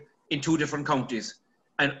championship in two different counties.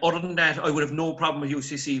 And other than that, I would have no problem with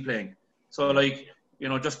UCC playing. So, like, you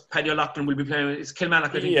know, just Paddy O'Loughlin will be playing. It's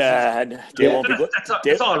Kilmallock, I think. Yeah, and they won't be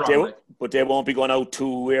that's all wrong. But they won't be going out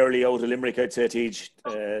too early out of Limerick, I'd say, Teach.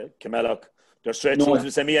 Kilmallock. They're straight through to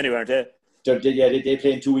the semi anyway, aren't they? They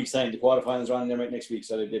play in 2 weeks' time. The quarterfinals are on Limerick next week,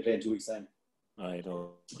 so they play in 2 weeks' time. I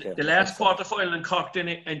know. Okay. The last quarter-final in Cork,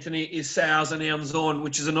 Anthony, is SARS and Ayrn Zone,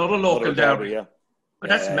 which is another local derby. Yeah. But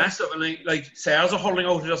that's massive. And like SARS are hurling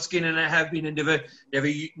out of their skin, and they have been. And they have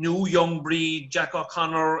a new young breed, Jack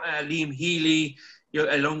O'Connor, Liam Healy,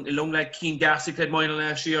 a young like Keane Darcy played Moynihan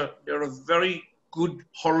last year. They're a very good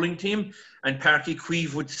hurling team, and Páirc Uí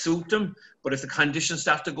Chaoimh would suit them. But if the conditions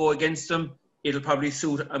start to go against them, it'll probably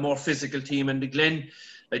suit a more physical team. And the Glen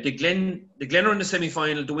are in the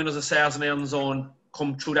semi-final. The winners of SARS and Ayrn Zone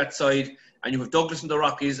come through that side, and you have Douglas and the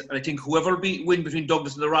Rockies. And I think whoever win between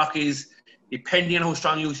Douglas and the Rockies, depending on how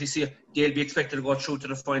strong UCC are, they'll be expected to go through to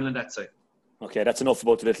the final on that side. Okay, that's enough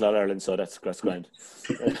about the Little Ireland, so that's grand.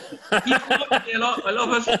 I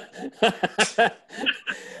love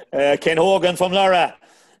it. Ken Hogan from Lara.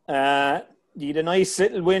 You had a nice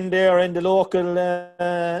little win there in the local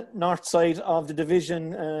north side of the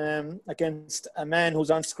division against a man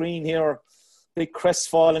who's on screen here. Big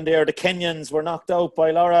crestfallen there. The Kenyans were knocked out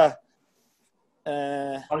by Lara.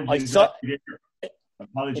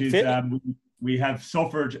 Apologies. We have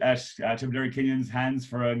suffered at Tipperary Kenyans' hands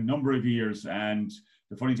for a number of years, and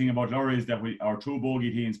the funny thing about Lara is that our two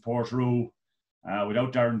bogey teams, Portruhe,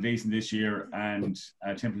 without Darren Gleeson this year, and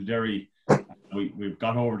Tipperary, we've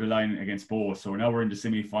got over the line against both. So now we're in the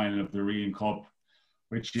semi-final of the Rian Cup,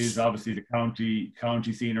 which is obviously the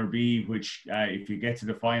county Senior B, which if you get to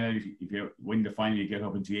the final, if you win the final, you get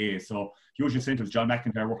up into A. So huge incentives. John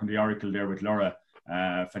McIntyre working the Oracle there with Lara.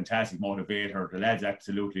 Fantastic motivator. The lads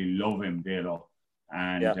absolutely love him, Dalo.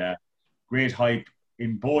 And great hype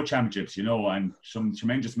in both championships, you know, and some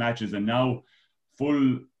tremendous matches. And now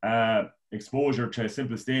full exposure to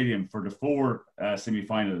Simple Stadium for the 4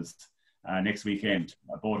 semi-finals next weekend,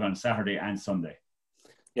 both on Saturday and Sunday.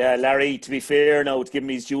 Yeah, Larry, to be fair, now to give him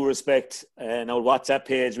his due respect, now WhatsApp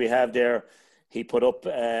page we have there, he put up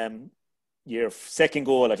your second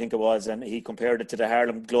goal, I think it was, and he compared it to the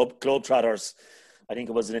Harlem Globetrotters. I think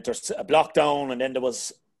it was a block down, and then there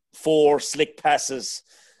was 4 slick passes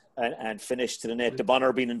and finished to the net. The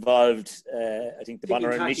Bonner being involved. I think the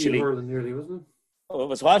Bonner initially. Nearly, wasn't it? Oh, it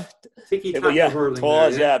was what? Hurling.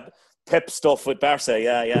 Yeah. Pep stuff with Barca.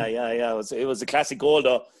 Yeah. It was a classic goal,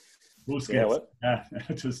 though.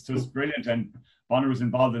 It was brilliant, and Bonner was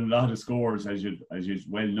involved in a lot of scores, as you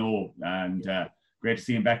well know, and great to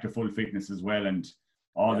see him back to full fitness as well. And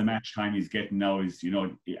all the match time he's getting now is, you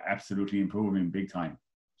know, absolutely improving big time.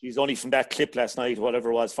 He's only from that clip last night,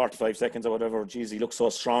 whatever it was, 45 seconds or whatever. Geez, he looks so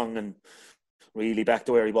strong and really back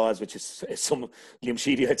to where he was, which is some Liam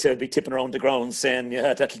Sheedy, I'd say, be tipping around the ground saying,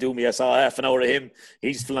 yeah, that'll do me. I saw half an hour of him.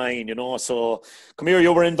 He's flying, you know. So, come here,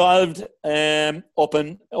 you were involved up and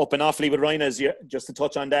awfully with Rhinos. Just to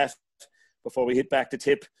touch on that before we hit back to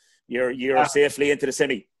Tip, you're safely into the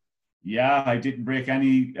semi. Yeah, I didn't break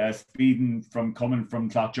any speeding from coming from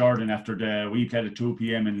Cloughjordan after we played at 2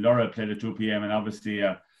 p.m. and Laura played at 2 p.m. and obviously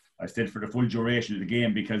I stayed for the full duration of the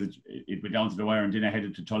game because it went down to the wire, and then I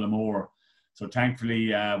headed to Tullamore. So thankfully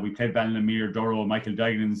we played Ballinamere, Doro, Michael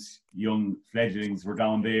Dignan's young fledglings were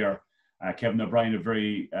down there. Kevin O'Brien, a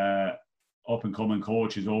very up-and-coming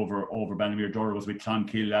coach, is over Ballinamere. Doro was with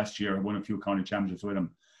Clonkill last year, won a few county championships with him.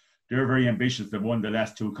 They're very ambitious. They've won the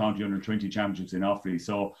last 2 county under-20 championships in Offaly.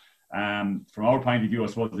 So from our point of view, I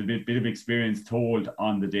suppose a bit of experience told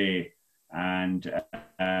on the day. And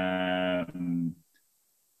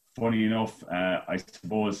funny enough, I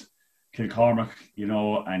suppose Kilcormac, you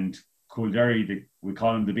know, and Coolderry, we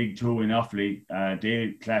call them the big 2 in Offaly,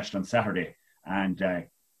 they clashed on Saturday, and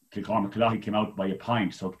Kilcormac-Killahey came out by a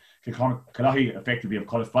point. So Kilcormac-Killahey effectively have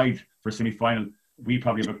qualified for a semi-final. We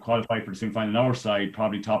probably have qualified for the semi-final on our side,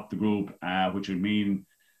 probably top the group, which would mean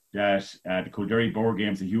that the Coolderry Board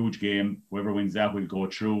game is a huge game. Whoever wins that will go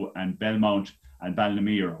through, and Belmont and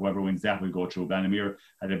Ballinamere, whoever wins that will go through. Ballinamere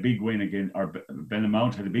had a big win against, or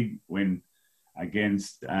Belmont had a big win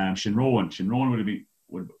against Shinrowan. Shinrowan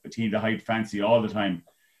would a team that I'd fancy all the time.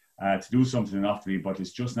 to do something in Offaly, but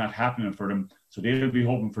it's just not happening for them. So they'll be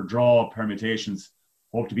hoping for draw permutations,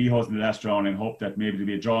 hope to be us in the last round, and hope that maybe there'll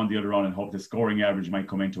be a draw in the other round, and hope the scoring average might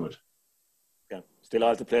come into it. Yeah, still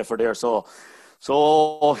all to play for there. So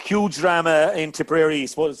huge drama in Tipperary, I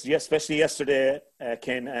suppose, especially yesterday,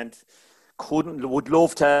 Ken, and would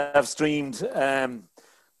love to have streamed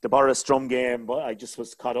the Boris Drum game, but I just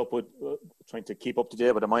was caught up with trying to keep up to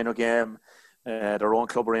date with a minor game. Their own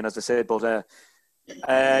club are in, as I said, but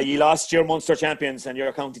you lost your Munster champions and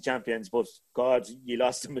your county champions, but God, you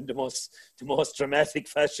lost them in the most dramatic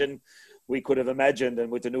fashion we could have imagined,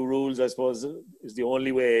 and with the new rules, I suppose, is the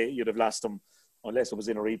only way you'd have lost them, unless it was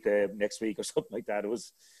in a replay next week or something like that. It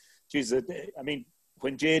was, Jesus, I mean,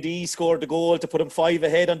 when JD scored the goal to put him 5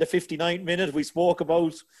 ahead on the 59th minute, we spoke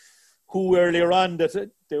about who earlier on that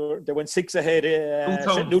they went 6 ahead.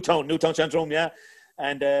 Newtown Chandrum, yeah.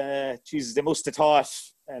 And Jesus, they must have thought,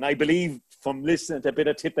 and I believe from listening to a bit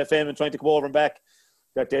of Tip FM and trying to go over and back,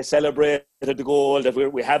 that they celebrated the goal, that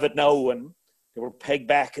we have it now, and they were pegged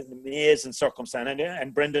back in the amazing circumstance.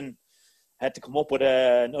 And Brendan had to come up with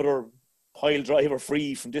another pile driver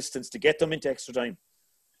free from distance to get them into extra time.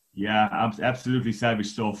 Yeah, absolutely savage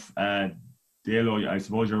stuff. Dalo, I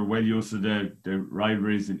suppose you're well used to the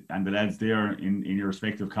rivalries and the lads there in your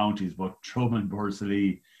respective counties, but Drum and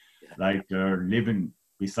Borrisoleigh, like they're living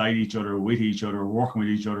beside each other, with each other, working with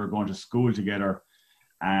each other, going to school together,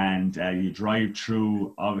 and you drive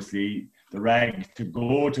through, obviously, the rag to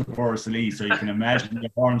go to Borrisoleigh, so you can imagine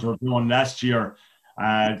the horns were blown last year.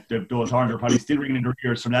 Those horns are probably still ringing in their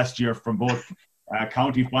ears from last year from both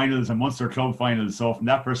county finals and Munster club finals. So from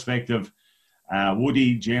that perspective,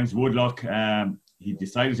 James Woodlock, he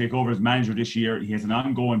decided to take over as manager this year. He has an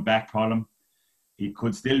ongoing back problem. He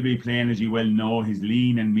could still be playing, as you well know. He's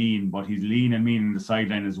lean and mean, but he's lean and mean in the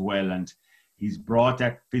sideline as well. And he's brought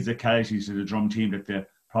that physicality to the Drum team that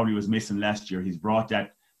probably was missing last year. He's brought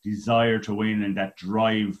that desire to win and that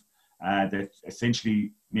drive that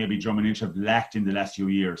essentially maybe Drum and Inch have lacked in the last few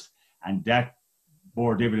years. And that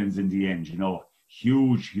bore dividends in the end,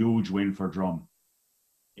 Huge win for Drum.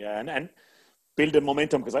 Yeah, and building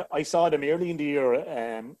momentum, because I saw them early in the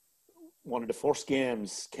year, one of the first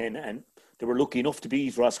games, Ken, and they were lucky enough to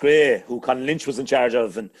beat Ross Gray, who Colin Lynch was in charge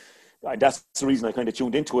of, and that's the reason I kind of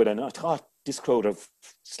tuned into it, and I thought this crowd have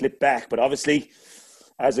slipped back, but obviously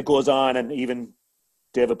as it goes on, and even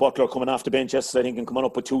David Butler coming off the bench yesterday, I think, and coming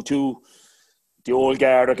up with 2-2, the old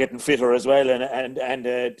guard are getting fitter as well, and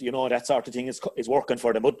that sort of thing is working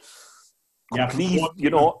for them. But from a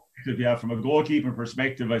goalkeeping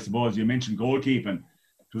perspective, I suppose you mentioned goalkeeping.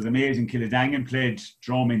 It was amazing. Kildangan played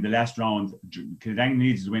Drum in the last round. Kildangan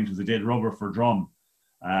needed to win. It was a dead rubber for Drum.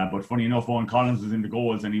 But funny enough, Owen Collins was in the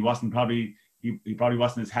goals, and he probably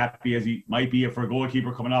wasn't as happy as he might be for a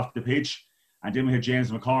goalkeeper coming off the pitch. And then we had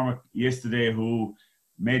James McCormick yesterday, who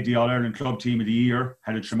made the All-Ireland Club Team of the Year,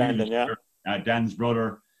 had a tremendous year, Dan's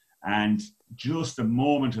brother, and just a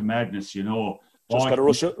moment of madness, Just got a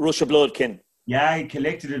rush of blood, Ken. Yeah, he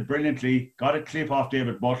collected it brilliantly, got a clip off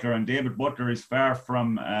David Butler, and David Butler is far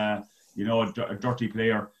from, a dirty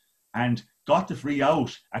player, and got the free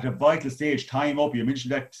out at a vital stage, time up. You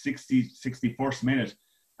mentioned that 61st minute,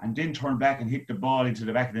 and then turned back and hit the ball into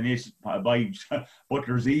the back of the net by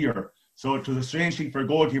Butler's ear. So it was a strange thing for a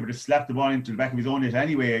goalkeeper to slap the ball into the back of his own net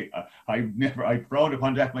anyway. I frowned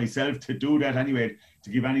upon that myself, to do that anyway, to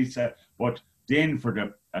give any... But then for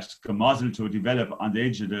the muzzle to develop on the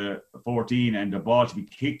edge of the 14 and the ball to be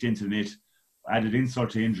kicked into the net, added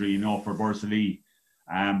insult to injury, for Borrisoleigh.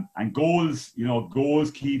 And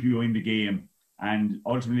goals keep you in the game. And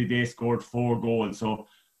ultimately they scored 4 goals. So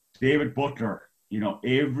David Butler,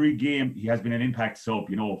 every game he has been an impact sub,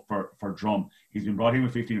 for Drum. He's been brought in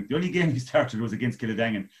with 15. The only game he started was against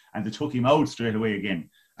Kildangan, and they took him out straight away again.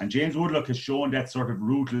 And James Woodlock has shown that sort of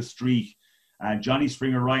ruthless streak. And Johnny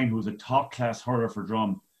Springer-Ryan, who's a top-class hurler for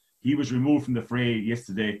Drum, he was removed from the fray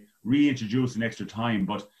yesterday, reintroduced in extra time.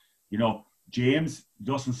 But, James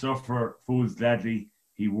doesn't suffer fools gladly.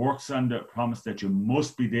 He works on the promise that you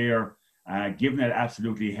must be there, giving it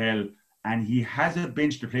absolutely hell. And he has a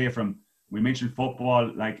bench to play from. We mentioned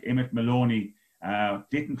football, like Emmett Maloney,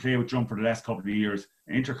 didn't play with Drum for the last couple of years.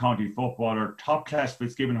 An inter-county footballer, top-class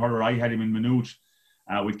Fitzgibbon hurler. I had him in Maynooth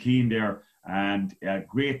with Keane there, and a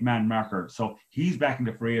great man marker. So he's back in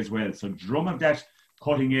the fray as well. So Drum have that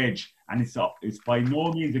cutting edge, and it's by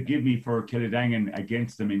no means a give me for Kildangan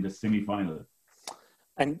against them in the semi-final.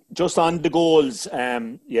 And just on the goals,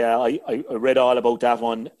 I read all about that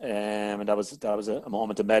one, and that was a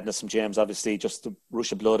moment of madness from James, obviously, just the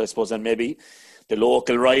rush of blood, I suppose, and maybe the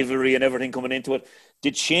local rivalry and everything coming into it.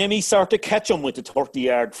 Did Shamey start to catch him with the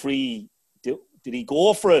 30-yard free did he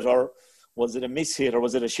go for it, or was it a miss hit, or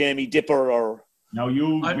was it a shamey dipper, or? Now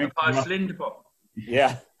you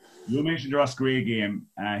yeah. You mentioned the Ross Gray game.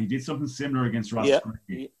 He did something similar against Ross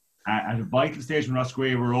Gray. At a vital stage when Ross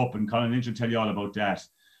Gray were up, and Colin Lynch will tell you all about that.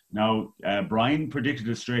 Now, Brian predicted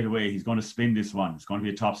it straight away. He's going to spin this one. It's going to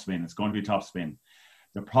be a top spin.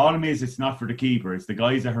 The problem is it's not for the keeper. It's the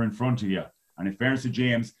guys that are in front of you. And in fairness to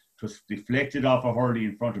James, it was deflected off a hurley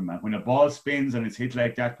in front of him. And when a ball spins and it's hit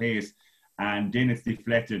like that pace, and then it's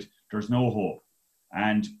deflected, there's no hope.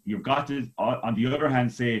 And you've got to, on the other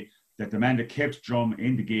hand, say that the man that kept Drum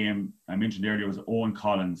in the game, I mentioned earlier, was Owen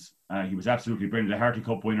Collins. He was absolutely brilliant. The Harty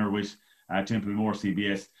Cup winner with Templemore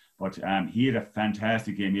CBS. But he had a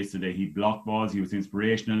fantastic game yesterday. He blocked balls. He was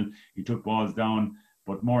inspirational. He took balls down.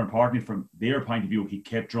 But more importantly, from their point of view, he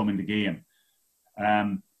kept Drum in the game.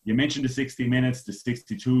 You mentioned the 60 minutes, the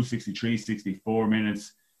 62, 63, 64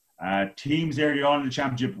 minutes. Teams earlier on in the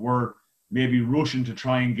championship were maybe rushing to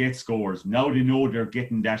try and get scores. Now they know they're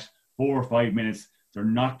getting that 4 or 5 minutes. They're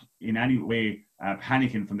not in any way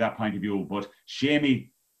panicking from that point of view. But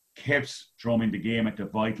Shamey kept Drum in the game at the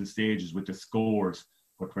vital stages with the scores.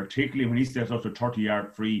 But particularly when he steps up to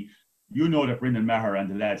 30-yard free, you know that Brendan Maher and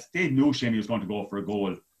the lads, they knew Shamey was going to go for a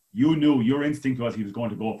goal. You knew, your instinct was he was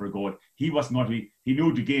going to go for a goal. He wasn't going to be, he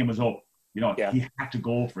knew the game was up. He had to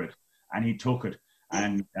go for it. And he took it.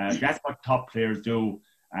 And that's what top players do.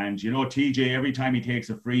 And, TJ, every time he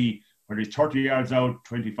takes a free, whether he's 30 yards out,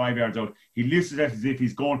 25 yards out, he lifts it as if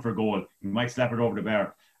he's going for a goal. He might slap it over the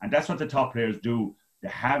bar. And that's what the top players do. They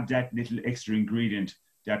have that little extra ingredient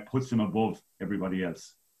that puts them above everybody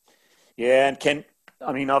else. Yeah, and Ken,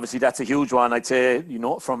 I mean, obviously that's a huge one. I'd say,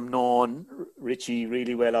 from knowing Richie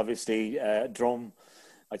really well, obviously, Drum,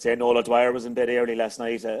 I'd say Nola Dwyer was in bed early last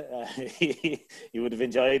night. He would have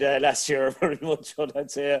enjoyed last year very much,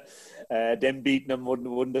 I'd say. Them beating them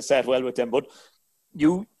wouldn't have sat well with them. But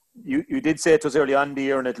you did say it was early on in the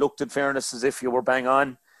year, and it looked, in fairness, as if you were bang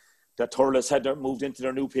on, that Thurles had moved into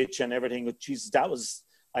their new pitch and everything. But Jesus, that was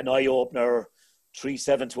an eye-opener,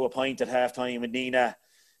 3-7 to a point at half-time, and Nina,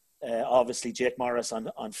 obviously Jake Morris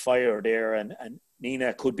on fire there, and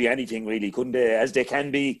Nina could be anything really, couldn't they? As they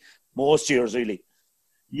can be most years, really.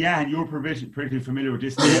 Yeah, and you're pretty familiar with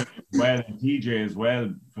this team as well, and TJ as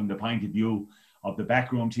well, from the point of view of the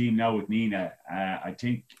backroom team now with Nina. I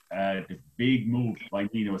think the big move by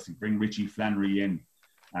Nina was to bring Richie Flannery in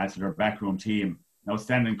to their backroom team. An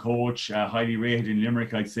outstanding coach, highly rated in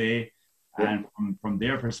Limerick, I'd say. And from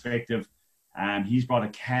their perspective, he's brought a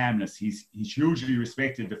calmness. He's hugely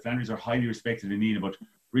respected. The Flannerys are highly respected in Nina, but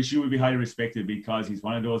Richie will be highly respected because he's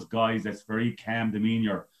one of those guys that's very calm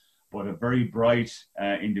demeanour, but a very bright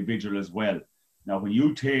individual as well. Now, when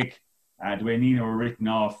you take the way Nina were written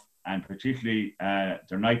off, and particularly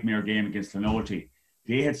their nightmare game against Clonalty,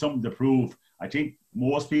 they had something to prove. I think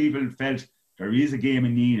most people felt there is a game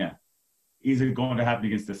in Nina. Is it going to happen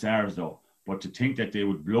against the Sars, though? But to think that they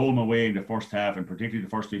would blow them away in the first half, and particularly the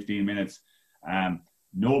first 15 minutes,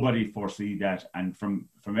 nobody foresee that. And from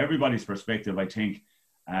everybody's perspective, I think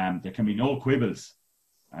there can be no quibbles.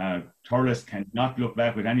 Thurles cannot look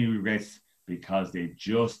back with any regrets because they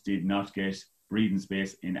just did not get breathing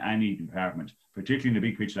space in any department, particularly in a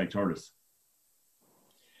big pitch like Thurles.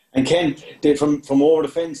 And Ken, from over the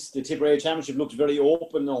fence, the Tipperary Championship looked very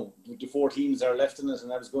open now, with the 4 teams that are left in it.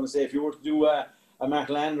 And I was going to say, if you were to do a Mark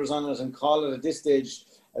Landers on it and call it at this stage,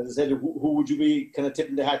 as I said, who would you be kind of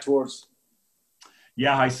tipping the hat towards?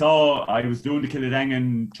 Yeah, I was doing the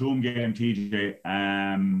Kildangan Toom game, TJ.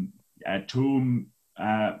 Toom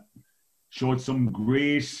showed some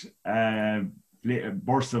great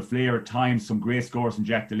bursts of flair at times, some great scores from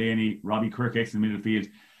Jack Delaney, Robbie Kirkex in the middle field.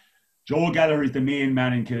 Joe Gallagher is the main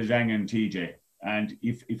man in Kildangan, TJ. And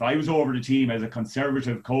if I was over the team as a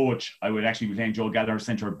conservative coach, I would actually be playing Joe Gallagher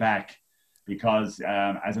centre back, because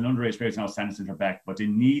as an underage player, he's now standing centre back. But they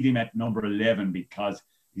need him at number 11 because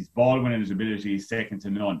his ball winning ability is second to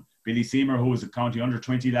none. Billy Seymour, who was a county under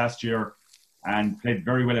 20 last year and played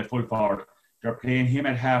very well at full forward, they're playing him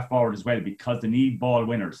at half forward as well because they need ball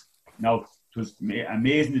winners. Now, it was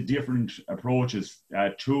amazing the different approaches.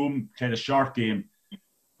 Toom played a short game.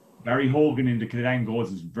 Barry Hogan in the Kildangan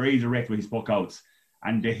goals was very direct with his puck outs.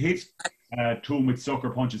 And they hit Toom with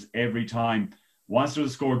sucker punches every time. Once there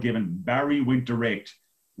was a score given, Barry went direct,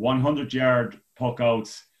 100-yard puck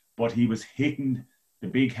outs, but he was hitting the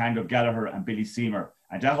big hand of Gallagher and Billy Seymour.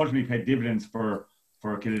 And that ultimately paid dividends for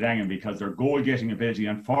Kildangan because their goal-getting ability,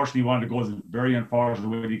 unfortunately, one of the goals is very unfortunate.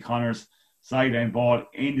 Willie Connor's sideline ball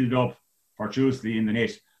ended up fortuitously in the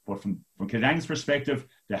net. But from Kildangan's perspective,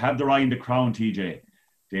 they have their eye in the crown, TJ.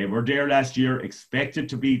 They were there last year, expected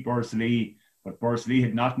to beat Bursley, but Bursley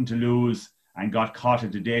had nothing to lose. and got caught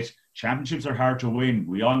at the date. Championships are hard to win.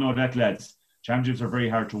 We all know that, lads. Championships are very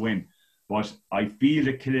hard to win. But I feel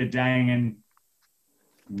that Kildangan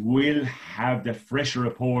will have the fresher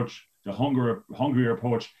approach, the hungrier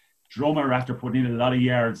approach. Drummer, after putting in a lot of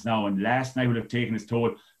yards now, and last night would have taken his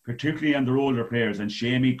toll, particularly on their older players, and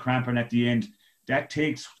Shamey cramping at the end. That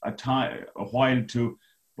takes a while to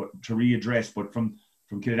readdress. But from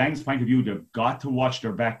Kildangan's point of view, they've got to watch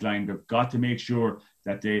their back line. They've got to make sure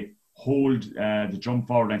that they hold the jump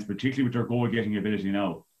forward lines, particularly with their goal-getting ability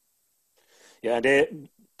now. Yeah,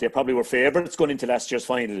 they probably were favourites going into last year's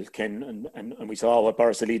final, Ken, and we saw what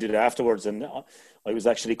Borrisoleigh did afterwards, and I was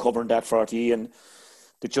actually covering that for RTE, and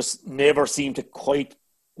they just never seemed to quite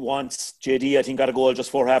once. JD, I think, got a goal just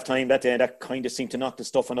before half-time that day, and that kind of seemed to knock the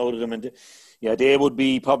stuffing out of them, and yeah, they would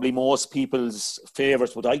be probably most people's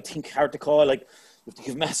favourites, but I think hard to call. Like, you have to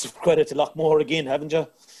give massive credit to Loughmore again, haven't you?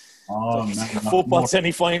 Oh, man, football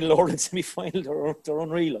semi-final, Ireland semi-final, they're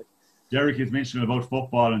unreal. Like. Derek has mentioned about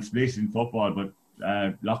football and splitting football, but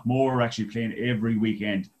Loughmore are actually playing every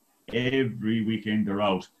weekend. Every weekend they're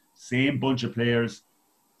out. Same bunch of players,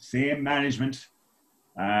 same management.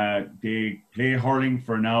 They play hurling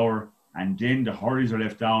for an hour, and then the hurleys are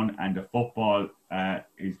left down and the football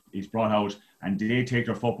is brought out, and they take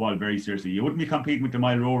their football very seriously. You wouldn't be competing with the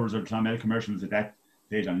Mile Rovers or the Clonmel Commercials at that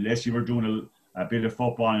stage unless you were doing a bit of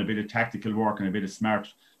football and a bit of tactical work and a bit of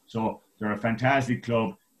smart. So they're a fantastic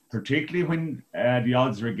club, particularly when the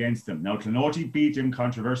odds are against them. Now, Clonotty beat them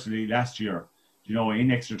controversially last year,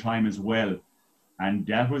 in extra time as well. And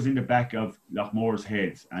that was in the back of Loughmore's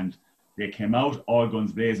heads. And they came out all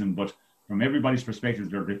guns blazing. But from everybody's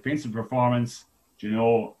perspective, their defensive performance,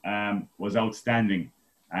 was outstanding.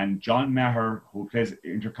 And John Maher, who plays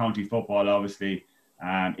inter-county football, obviously,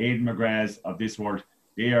 Aidan McGrath of this world,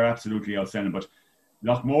 they are absolutely outstanding. But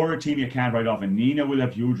Loughmore are a team you can't write off, and Nina will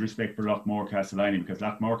have huge respect for Loughmore Castellini, because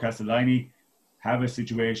Loughmore Castellini have a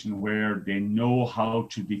situation where they know how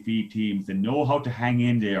to defeat teams, they know how to hang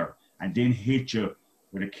in there and then hit you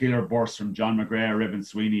with a killer burst from John McGrath or Evan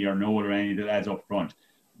Sweeney or Noel or any of the lads up front.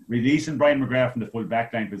 Releasing Brian McGrath from the full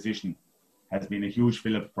backline position has been a huge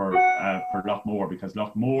fillip for Loughmore, because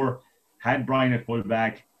Loughmore had Brian at full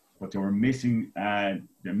back, but they were missing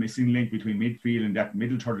the missing link between midfield and that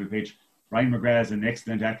middle third of the pitch. Brian McGrath is an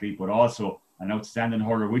excellent athlete, but also an outstanding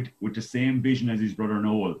hurler with the same vision as his brother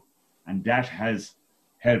Noel. And that has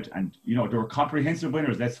helped. And, they were comprehensive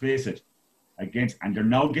winners, let's face it, and they're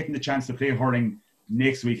now getting the chance to play hurling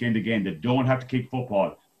next weekend again. They don't have to kick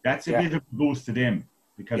football. That's a bit of a boost to them,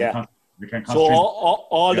 because they can concentrate. So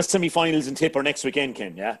all the semi-finals in Tip are next weekend,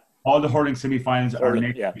 Ken, yeah? All the hurling semi-finals are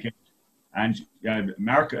next weekend. And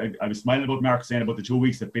Mark, I was smiling about Mark saying about the 2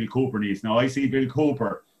 weeks that Bill Cooper needs. Now, I see Bill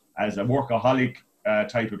Cooper as a workaholic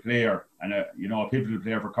type of player and a pivotal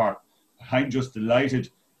player for Cork. I'm just delighted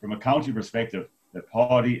from a county perspective that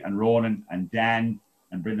Paddy and Ronan and Dan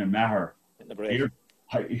and Brendan Maher, the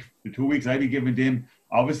 2 weeks I'd be giving them,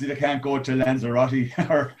 obviously they can't go to Lanzarote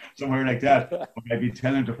or somewhere like that, but I'd be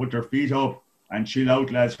telling them to put their feet up and chill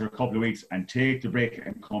out, lads, for a couple of weeks and take the break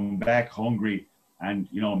and come back hungry and,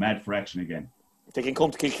 mad for action again. If they can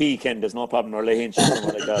come to Kilkee, Ken, there's no problem, or Lahinch or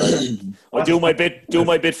something like that. I'll do my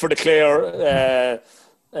bit for the Clare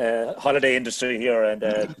holiday industry here,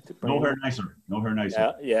 and nowhere nicer.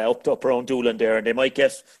 Yeah, up around Doolan there, and they might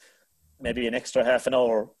get maybe an extra half an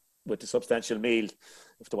hour with the substantial meal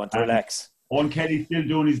if they want to relax. Owen Kelly still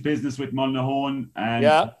doing his business with Mullinahone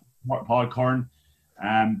and Paul Curran.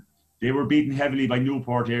 They were beaten heavily by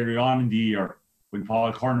Newport earlier on in the year when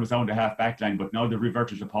Paul Curran was down the half back line, but now they've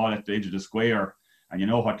reverted to Paul at the edge of the square, and you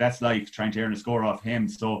know what that's like, trying to earn a score off him.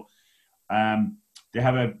 So they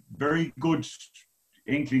have a very good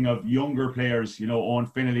inkling of younger players, Owen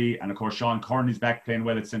Finnelly, and of course Sean Curran is back playing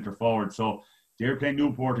well at centre forward. So they're playing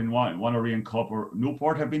Newport in one Orion Cup.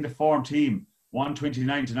 Newport have been the form team,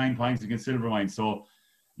 129 to 9 points against Silvermine. So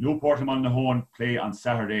Newport and Mullinahone play on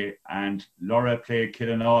Saturday, and Laura play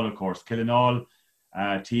Killinall, of course. Killinall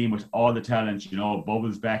team with all the talent,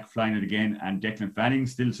 Bubbles back flying it again, and Declan Fanning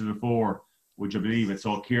still to the fore, would you believe it?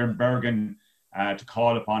 So Kieran Bergen to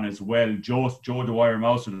call upon as well. Joe Dwyer,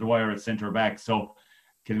 Mouse of Dwyer at centre back. So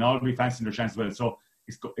Killinall will be fancying their chance as well. So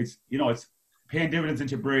it's paying dividends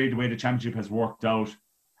into Bray the way the championship has worked out.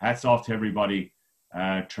 Hats off to everybody.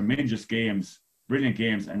 Tremendous games, brilliant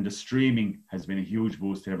games, and the streaming has been a huge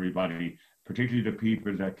boost to everybody, particularly the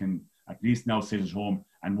people that can at least now sit at home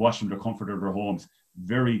and watch from the comfort of their homes.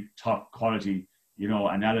 Very top quality,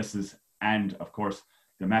 analysis, and of course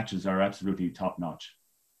the matches are absolutely top notch.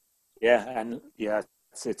 Yeah, and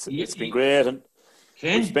it's been great, and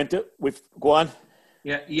we've go on.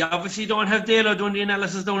 Yeah, you obviously don't have Dalo doing the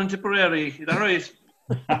analysis down in Tipperary. Is that right?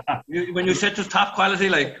 When you said it was top quality,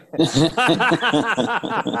 like.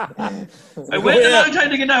 I waited a long time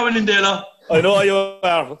to get that one in, Dalo. I know you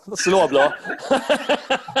are. Slow blow.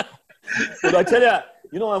 But I tell you,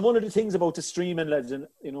 and one of the things about the streaming, lads, and,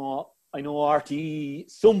 I know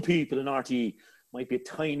RTE, some people in RTE might be a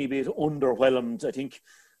tiny bit underwhelmed. I think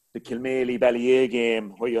the Kilmaley-Ballyea game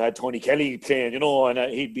where you had Tony Kelly playing, and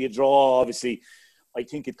he'd be a draw, obviously. I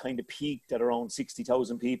think it kind of peaked at around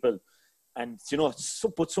 60,000 people. And,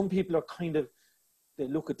 but some people are kind of, they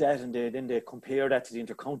look at that and then they compare that to the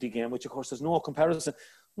inter-county game, which, of course, there's no comparison.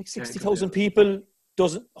 Like 60,000 people,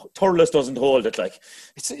 Thurles doesn't hold it. Like,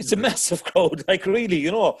 it's a massive crowd. Like, really,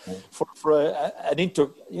 for an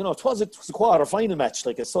inter, it was a quarter-final match,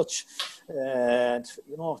 like, as such. And,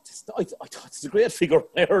 I thought it's a great figure.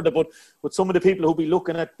 I heard about, but some of the people who'll be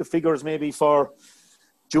looking at the figures maybe for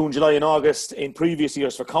June, July and August in previous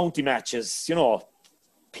years for county matches,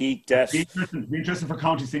 peaked at... It'd be interesting for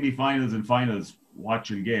county semi-finals and finals, what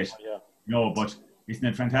you'll get. But isn't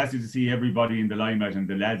it fantastic to see everybody in the limelight and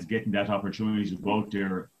the lads getting that opportunity to go out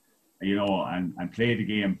there, and play the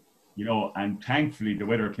game, and thankfully the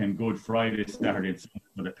weather came good Friday, Saturday, so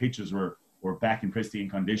the pitches were back in pristine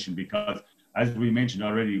condition, because, as we mentioned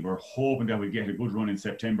already, we're hoping that we get a good run in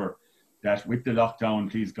September, that with the lockdown,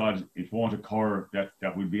 please God, it won't occur, that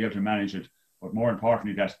we'll be able to manage it, but more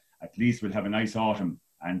importantly, that at least we'll have a nice autumn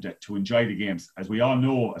and to enjoy the games. As we all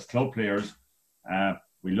know, as club players,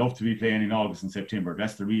 we love to be playing in August and September.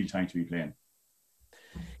 That's the real time to be playing.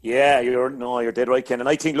 Yeah, you're dead right, Ken. And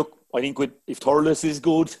I think if Thurles is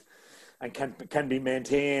good and can be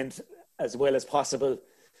maintained as well as possible,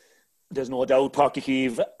 there's no doubt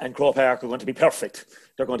Portlakeeve and Croke Park are going to be perfect.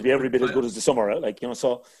 They're going to be every bit as good as the summer.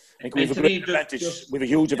 So I think we have a great advantage. We have a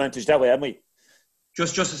huge advantage that way, haven't we?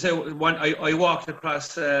 Just to say, I walked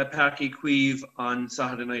across Portlakeeve on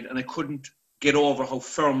Saturday night and I couldn't get over how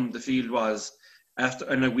firm the field was.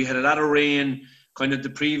 And we had a lot of rain, kind of the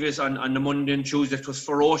previous on the Monday and Tuesday. It was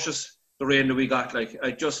ferocious, the rain that we got.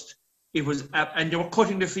 It was, and they were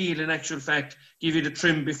cutting the field, in actual fact, give you the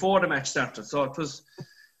trim before the match started. So it was,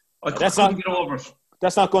 I couldn't get over it.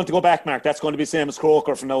 That's not going to go back, Mark. That's going to be the same as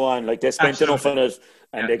Croker from now on. Like, they spent enough on it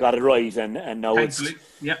and they got it right. And now thankfully,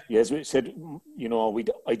 as we said,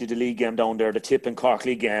 I did a league game down there, the Tip and Cork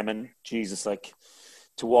League game, and Jesus,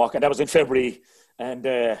 to walk. And that was in February. And,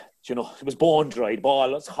 it was bone dried.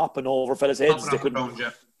 Ball was hopping over fellas' heads. They couldn't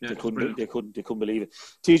believe it.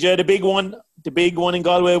 TJ, the big one in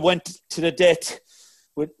Galway went to the death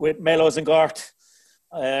with Mellows and Gart.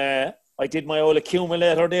 I did my old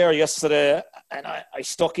accumulator there yesterday, and I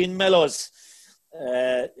stuck in Mellows.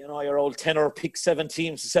 Your old tenor, pick 7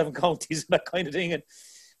 teams, 7 counties, and that kind of thing. And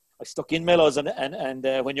I stuck in Mellows, and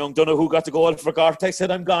when young Donoghue got the goal for Gart, I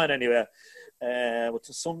said, I'm gone anyway. But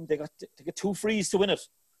they got 2 frees to win it.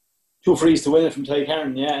 2 frees to win it from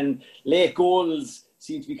Tyrone, yeah. And late goals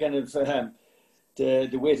seem to be kind of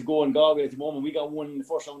the way to go in Galway at the moment. We got one in the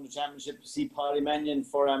first round of the championship. See Paddy Mannion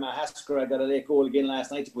for Hasker. I got a late goal again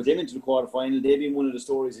last night to put him into the quarter-final. They've been one of the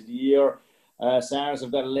stories of the year. SARS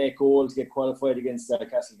have got a late goal to get qualified against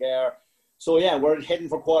Castlegar. So, yeah, we're heading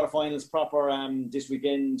for quarter-finals proper this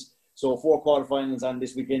weekend. So, 4 quarter-finals on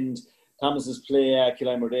this weekend. Thomas's play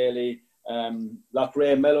Killimer Daly.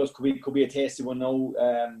 Loughrea Mellows could be a tasty one now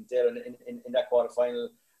there in that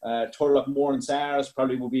quarter-final. Turlock Moore and SARS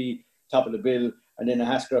probably will be top of the bill. And then the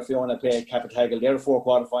Hasker, Fiona play Capitagle. They're 4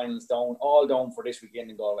 quarter-finals down, all down for this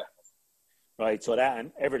weekend in Galway. Right, so that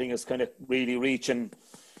and everything is kind of really reaching.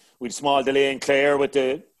 With a small delay in Clare with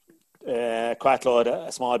the Cratloe,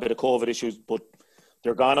 a small bit of COVID issues, but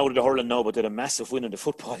they're gone out of the hurling now, but they had a massive win in the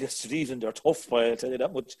football yesterday evening. They're tough, I'll tell you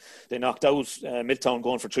that much. They knocked out Milltown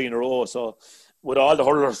going for 3 in a row. So with all the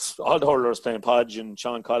hurlers playing Podge and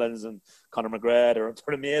Sean Collins and Conor McGrath,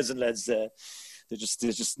 they're amazing lads. They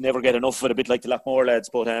just never get enough of it, a bit like the Lockmore lads.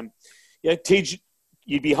 But Tej,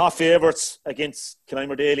 you'd be half favourites against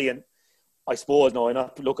Killimer Daly, and I suppose, no, I'm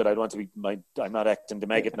not acting the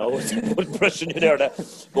maggot now. Put pressure you there.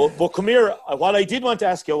 But come here, what I did want to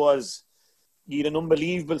ask you was, you had an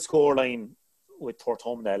unbelievable scoreline with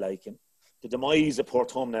Portumna, and the demise of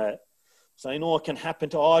Portumna. So I know it can happen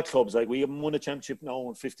to all clubs. Like, we haven't won a championship now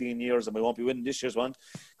in 15 years, and we won't be winning this year's one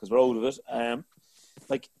because we're out of it.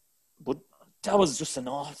 But that was just an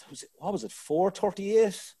odd. What was it?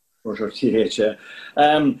 438. 438. Yeah.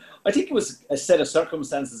 I think it was a set of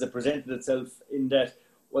circumstances that presented itself in that.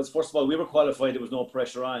 Was, first of all, we were qualified, there was no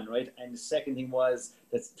pressure on, right? And the second thing was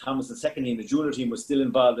that Thomas, the second team, the junior team, was still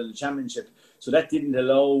involved in the championship. So that didn't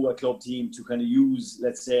allow a club team to kind of use,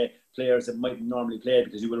 let's say, players that might normally play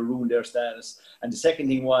because you would have ruined their status. And the second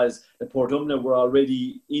thing was that Portumna were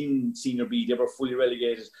already in Senior B. They were fully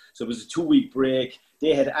relegated. So it was a 2-week break.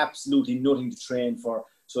 They had absolutely nothing to train for.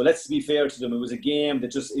 So let's be fair to them. It was a game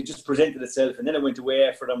that just presented itself, and then it went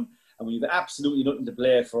away for them. And when you've absolutely nothing to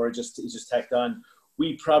play for, it just tacked on.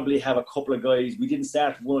 We probably have a couple of guys. We didn't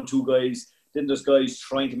start with 1 or 2 guys. Then there's guys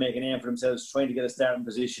trying to make a name for themselves, trying to get a starting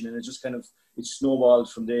position, and it just kind of it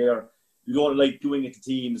snowballed from there. You don't like doing it to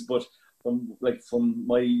teams, but from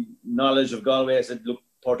my knowledge of Galway, I said, look,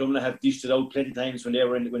 Portumna have dished it out plenty of times when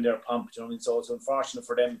they're pumped. You know what I mean? So it's unfortunate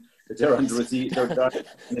for them that they're under a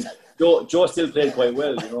Joe still played quite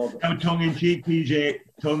well, you know. Tongue in cheek, PJ.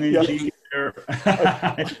 Tongue in cheek.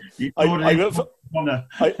 I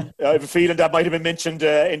have a feeling that might have been mentioned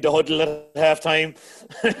in the huddle at half-time.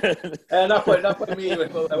 Not by me.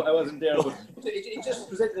 I wasn't there, but it just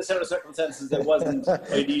presented a set of circumstances that wasn't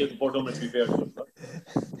ideal for Portumna, to be fair.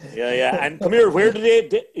 Yeah. And come here, where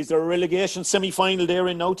is there a relegation semi-final there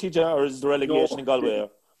in now, TJ, or is the relegation in Galway?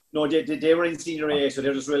 No, they were in Senior A, so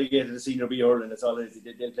they're just relegated to Senior B hurling. That's all. They'll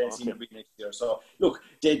play in Senior B next year. So, look,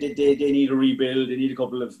 they need a rebuild. They need a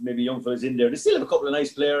couple of maybe young fellas in there. They still have a couple of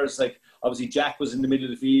nice players. Like, obviously, Jack was in the middle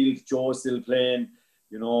of the field. Joe's still playing.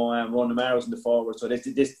 You know, Ron Namaro's in the forward. So, they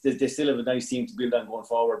still have a nice team to build on going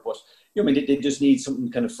forward. But, you know, I mean, they just need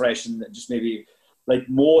something kind of fresh and just maybe, like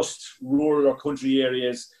most rural or country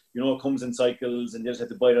areas, you know, it comes in cycles and they just have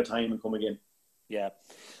to bide their time and come again. Yeah.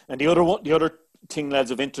 And the other thing, lads,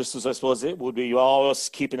 of interest is, I suppose, it would be you always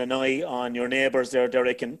keeping an eye on your neighbours there,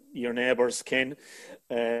 Derek, and your neighbours, Ken,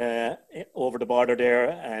 over the border there,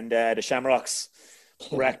 and the Shamrocks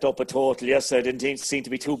racked up a total. Yes, I didn't seem to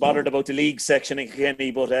be too bothered about the league section in Kenny,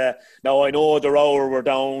 but now I know the Rower were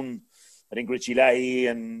down. I think Richie Leahy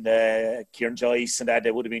and Kieran Joyce and that,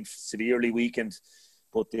 they would have been severely weakened,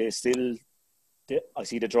 but they still, I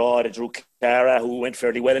see the draw, they drew Cara, who went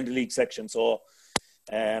fairly well in the league section, so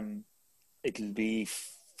it'll be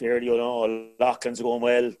fairly, you know, Loughlin's going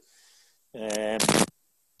well,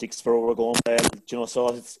 Dixborough were going well, you know, so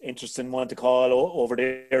it's interesting one to call over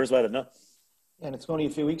there as well, isn't it? And it's only a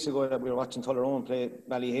few weeks ago that we were watching Tullaroan play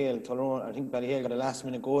Ballyhale. I think Ballyhale got a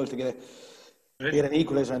last-minute goal to get an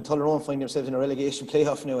equaliser, and Tullaroan find themselves in a relegation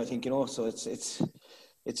playoff now, I think, you know, so it's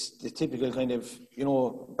the typical kind of, you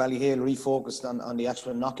know, Ballyhale refocused on the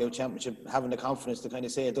actual knockout championship, having the confidence to kind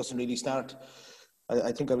of say it doesn't really start.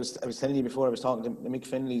 I think I was telling you before, I was talking to Mick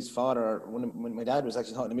Fennelly's father, when my dad was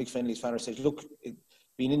actually talking to Mick Fennelly's father, said, look,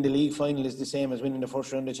 being in the league final is the same as winning the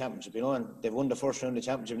first round of the championship, you know, and they've won the first round of the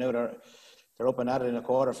championship, now they're up and at it in a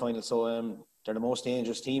quarter final, so they're the most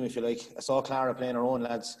dangerous team, if you like. I saw Clara playing her own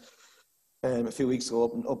lads a few weeks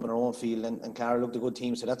ago up in her own field, and Clara looked a good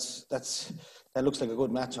team, so that looks like a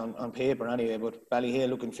good match on paper anyway, but Ballyhale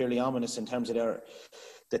looking fairly ominous in terms of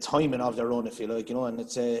the timing of their run, if you like, you know, and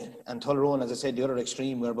it's and Tullaroan, as I said, the other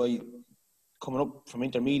extreme, whereby coming up from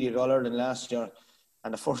intermediate All-Ireland last year,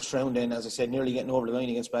 and the first round then, as I said, nearly getting over the line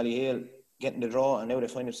against Ballyhale, getting the draw, and now they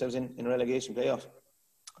find themselves in relegation playoff.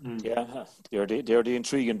 Yeah, they're the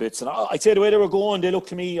intriguing bits, and I'd say the way they were going, they look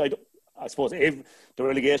to me, I suppose if the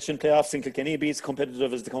relegation playoffs in Kilkenny be as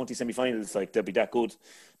competitive as the county semi-finals, like they'll be that good.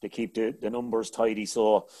 They keep the numbers tidy,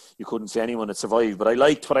 so you couldn't say anyone had survived. But I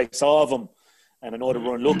liked what I saw of them, and I know they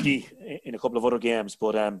were unlucky in a couple of other games.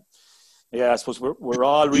 But yeah, I suppose we're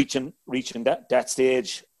all reaching that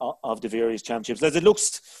stage of the various championships. As it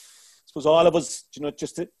looks, I suppose all of us, you know,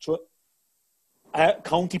 just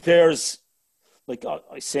county players. Like I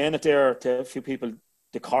was saying it there to a few people,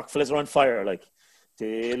 the Cork fellas are on fire. Like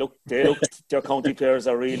they look their county players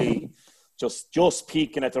are really just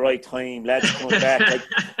peaking at the right time. Lads coming back like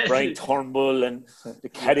Brian Turnbull and the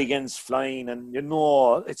Cadigans flying, and you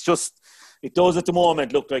know, it does at the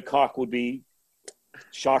moment look like Cork would be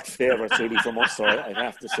short favourites really from Ulster, I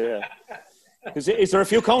have to say. Is there a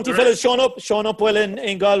few county fellas showing up well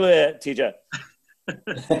in Galway, TJ?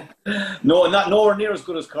 No, not nowhere near as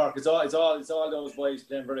good as Cork. It's all those boys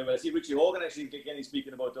playing very well. I see Richie Hogan actually Kilkenny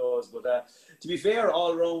speaking about those. But to be fair,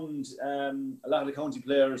 all round, a lot of the county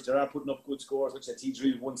players, they are putting up good scores. Which T.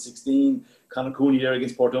 Dreel 116, Conor Cooney there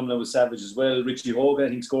against Portumna was savage as well. Richie Hogan, I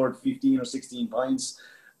think, scored 15 or 16 points.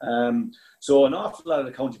 So an awful lot of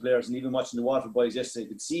the county players, and even watching the Waterford boys yesterday,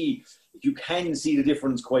 you can see the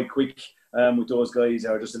difference quite quick with those guys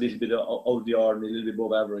are just a little bit out of the ordinary, a little bit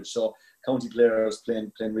above average. So county players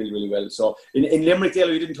playing really, really well. So in Limerick,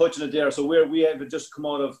 Dale, we didn't touch on it there. So we have just come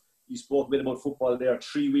out of, you spoke a bit about football there,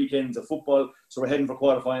 3 weekends of football. So we're heading for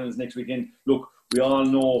quarterfinals next weekend. Look, we all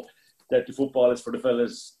know that the football is for the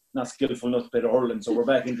fellas. not skillful enough to play the hurling. So we're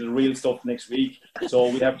back into the real stuff next week. So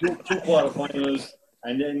we have two quarter-finals,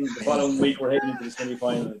 and then the following week we're heading into the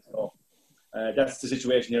semi-finals. So that's the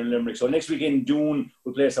situation here in Limerick. So next week in June,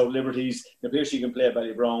 we'll play South Liberties. The place you can play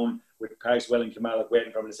Ballybrown with Carrickswell and Kilmallock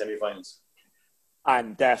waiting for them in the semi-finals.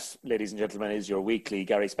 And that, ladies and gentlemen, is your weekly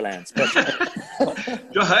Gary Spillane special.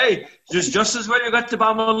 Hey, just as well you got the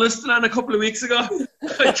bomb on listing on a couple of weeks ago.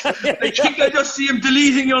 I think I just see him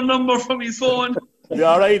deleting your number from his phone. If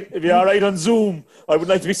you're all right on Zoom, I would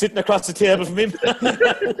like to be sitting across the table from him.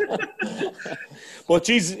 But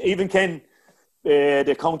geez, even Ken,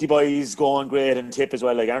 the county boys going great and Tip as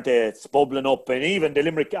well, like, aren't they? It's bubbling up. And even the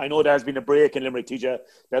Limerick, I know there has been a break in Limerick, TJ.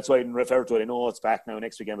 That's why I didn't refer to it. I know it's back now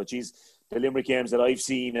next weekend. But geez, the Limerick games that I've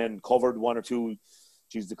seen and covered one or two,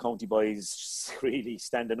 geez, the county boys really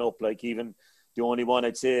standing up. Like, even the only one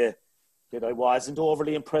I'd say that I wasn't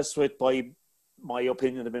overly impressed with, by my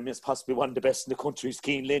opinion of him, is possibly one of the best in the country, is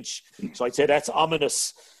Cian Lynch. So I'd say that's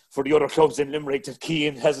ominous for the other clubs in Limerick that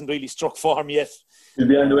Cian hasn't really struck form yet. He'll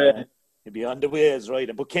be on the way. He'll be on the way, is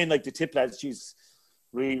right. But Ken, like the Tip lads, she's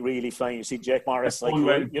really flying. You see Jake Morris, like,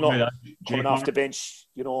 coming off the bench,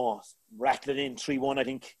 rattling in 3-1, I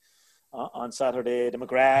think, on Saturday. The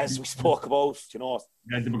McGraths we spoke about,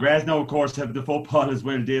 Yeah, the McGraths now, of course, have the football as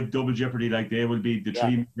well. They have double jeopardy. Like, they will be the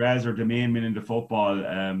three McGraths are the main men in the football.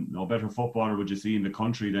 No better footballer would you see in the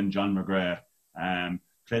country than John McGrath.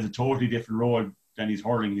 Plays a totally different role than he's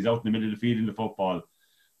hurling. He's out in the middle of the field in the football.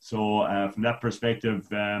 So from that perspective,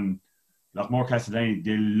 Loughmore Castellani,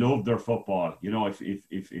 they love their football.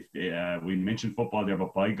 If they, we mentioned football there,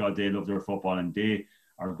 but by God, they love their football, and they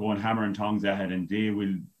are going hammer and tongs ahead, and they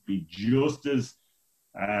will be just as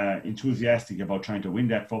enthusiastic about trying to win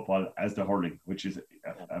that football as the hurling, which is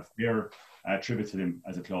a fair tribute to them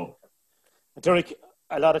as a club. Derek,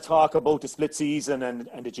 a lot of talk about the split season and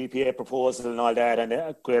the GPA proposal and all that, and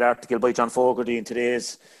a great article by John Fogarty in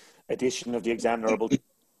today's edition of the Examiner about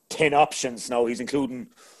 10 options. Now he's including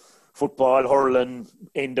football, hurling,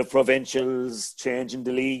 end of provincials, changing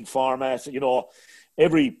the league format,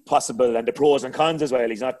 every possible, and the pros and cons as well.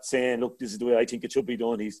 He's not saying, look, this is the way I think it should be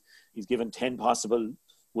done. He's given 10 possible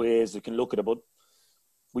ways we can look at it. But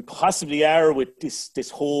we possibly are with this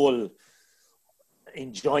whole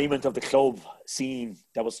enjoyment of the club scene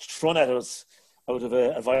that was thrown at us out of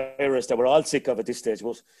a virus that we're all sick of at this stage.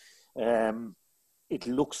 But it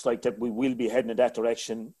looks like that we will be heading in that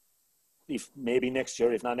direction, if maybe next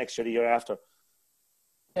year, if not next year, the year after.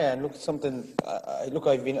 Yeah, and look,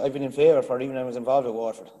 I've been in favour for it even when I was involved with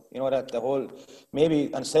Waterford. That the whole, maybe,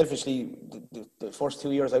 and selfishly, the first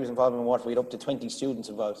 2 years I was involved in Waterford, we had up to 20 students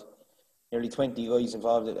involved, nearly 20 guys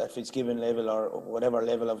involved at Fitzgibbon level or whatever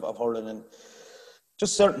level of hurling, and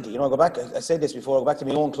just certainty. Go back, I said this before, go back to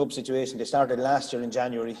my own club situation. They started last year in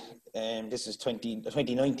January, and this is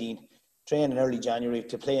 2019, training in early January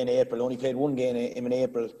to play in April, only played one game in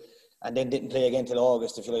April, and then didn't play again till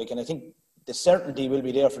August, if you like. And I think the certainty will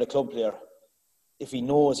be there for the club player if he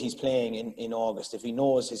knows he's playing in August, if he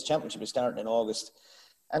knows his championship is starting in August.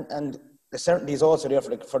 And the certainty is also there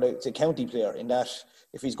for the county player, in that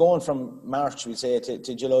if he's going from March, we'll say,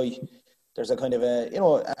 to July, there's a kind of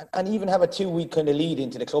and even have a 2-week kind of lead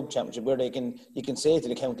into the club championship where you can say to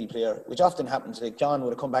the county player, which often happens, like John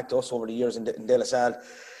would have come back to us over the years in De La Salle,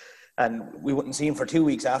 and we wouldn't see him for 2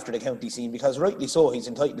 weeks after the county scene, because rightly so, he's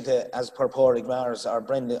entitled to, as per Pádraig Maher's or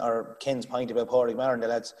Brendan or Ken's point about Pádraig Maher and the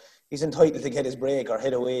lads, he's entitled to get his break or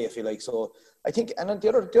head away, if you like. So I think, and the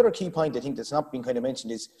other key point I think that's not been kind of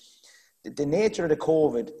mentioned is the nature of the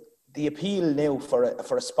COVID. The appeal now for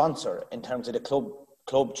a sponsor in terms of the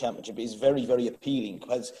club championship is very, very appealing,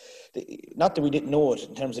 because not that we didn't know it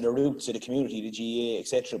in terms of the roots of the community, the GAA,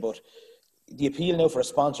 etc., but the appeal now for a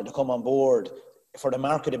sponsor to come on board for the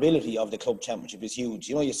marketability of the club championship is huge.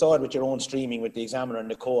 You saw it with your own streaming, with the Examiner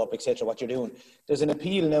and the Co-op, etc., what you're doing. There's an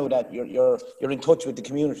appeal now that you're in touch with the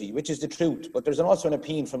community, which is the truth, but there's also an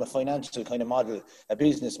appeal from a financial kind of model, a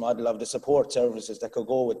business model of the support services that could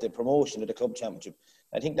go with the promotion of the club championship.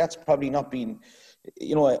 I think that's probably not been,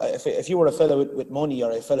 if you were a fellow with money,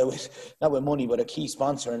 or a fellow with, not with money, but a key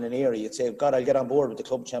sponsor in an area, you'd say, God, I'll get on board with the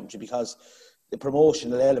club championship, because the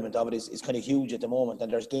promotional element of it is kind of huge at the moment, and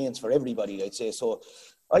there's gains for everybody, I'd say. So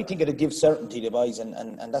I think it'd give certainty to boys,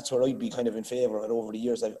 and that's where I'd be kind of in favour of it over the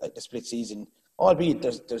years at the split season. Albeit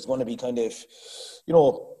there's going to be kind of,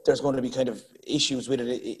 there's going to be kind of issues with it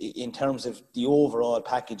in terms of the overall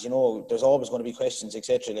package. There's always going to be questions,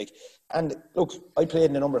 etc. And look, I played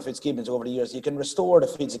in a number of Fitzgibbons over the years. You can restore the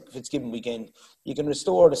Fitzgibbon weekend, you can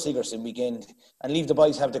restore the Sigerson weekend, and leave the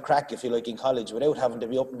boys have the crack, if you like, in college, without having to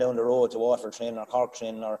be up and down the road to Waterford training or Cork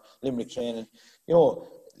training or Limerick training.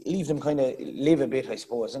 leave them kind of live a bit, I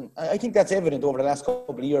suppose. And I think that's evident over the last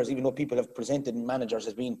couple of years, even though people have presented managers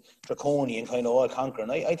as being draconian, kind of all-conquering.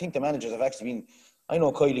 I think the managers have actually been... I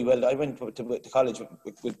know Kiley well. I went to college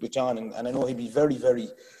with John, and I know he'd be very, very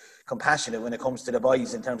compassionate when it comes to the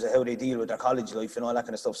boys in terms of how they deal with their college life and all that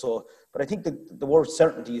kind of stuff. So, but I think the word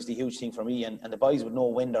certainty is the huge thing for me, and the boys would know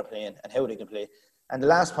when they're playing and how they can play. And the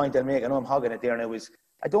last point I'll make, I know I'm hogging it there now, is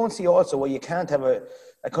I don't see also why you can't have a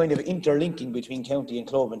kind of interlinking between county and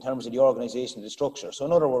club in terms of the organisation and the structure. So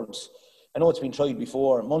in other words, I know it's been tried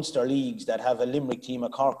before, Munster leagues that have a Limerick team, a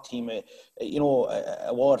Cork team,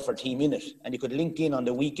 a Waterford team in it, and you could link in on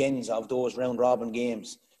the weekends of those round-robin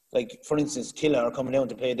games. Like, for instance, Killa are coming down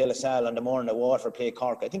to play De La Salle on the morning that Waterford play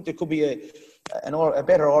Cork. I think there could be a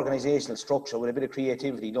better organisational structure with a bit of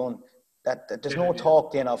creativity done. That there's no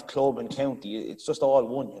talk then of club and county. It's just all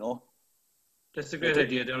one, you know. That's a great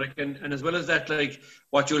idea, Derek. And as well as that, like,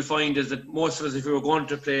 what you'll find is that most of us, if we were going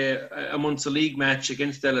to play a Munster League match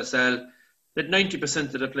against De La Salle, that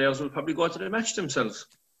 90% of the players will probably go to the match themselves.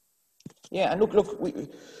 Yeah, and look, we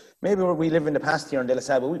live in the past here in De La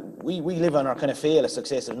Salle, but we live on our kind of Féile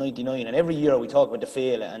success of 99, and every year we talk about the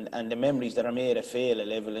Féile and the memories that are made at Féile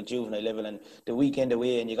level and juvenile level and the weekend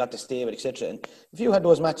away and you got to stay with, etc. And if you had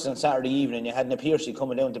those matches on Saturday evening, you had Napiercy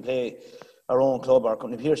coming down to play our own club, or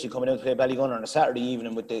Napiercy coming down to play Ballygunner on a Saturday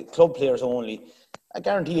evening with the club players only, I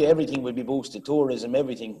guarantee you everything would be boosted, tourism,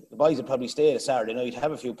 everything. The boys would probably stay at Saturday night,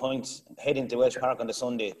 have a few points, head into Welsh Park on the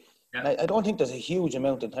Sunday. Yeah. And I don't think there's a huge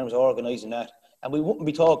amount in terms of organising that. And we wouldn't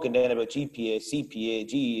be talking then about GPA, CPA,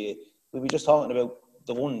 GEA. We'd be just talking about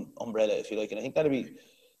the one umbrella, if you like. And I think that'd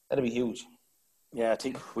be huge. Yeah, I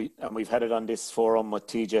think we've had it on this forum with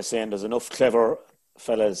TJ saying there's enough clever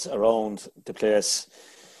fellas around the place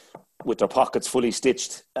with their pockets fully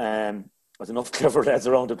stitched. There's enough clever lads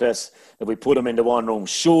around the place that we put them into one room.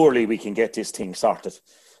 Surely we can get this thing sorted.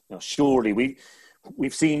 You know, surely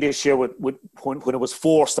we've seen this year when it was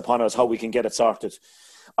forced upon us how we can get it sorted.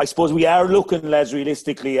 I suppose we are looking, lads,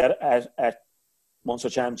 realistically at Munster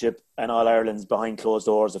Championship and All Ireland's behind closed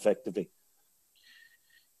doors, effectively.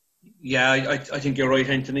 Yeah, I think you're right,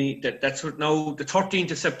 Anthony. That's what now. The 13th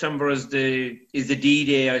of September is the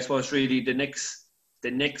D-Day. I suppose really the next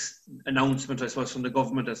announcement, I suppose, from the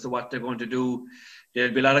government as to what they're going to do.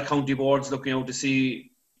 There'll be a lot of county boards looking out to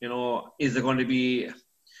see, is there going to be,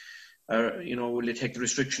 will they take the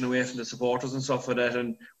restriction away from the supporters and stuff like that?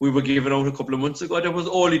 And we were given out a couple of months ago, there was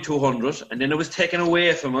only 200, and then it was taken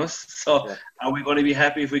away from us. So Are we going to be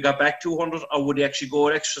happy if we got back 200, or would they actually go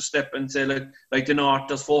an extra step and say, like the North,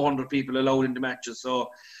 there's 400 people allowed in the matches? So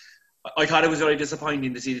I thought it was very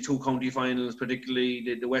disappointing to see the two county finals,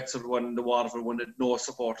 particularly the Wexford one and the Waterford one, that no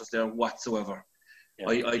supporters there whatsoever. Yeah.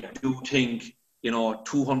 I do think,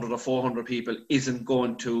 200 or 400 people isn't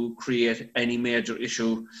going to create any major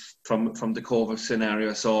issue from the COVID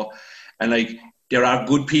scenario. So, and there are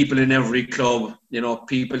good people in every club,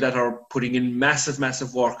 people that are putting in massive,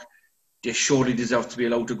 massive work. They surely deserve to be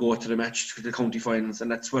allowed to go to the match, to the county finals.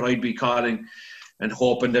 And that's what I'd be calling and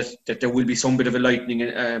hoping that there will be some bit of a lightening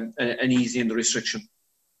and easy in the restriction.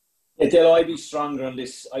 Yeah, Dale, I'd be stronger on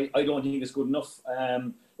this. I don't think it's good enough.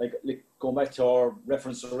 Like going back to our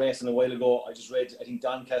reference to the racing a while ago, I just read, I think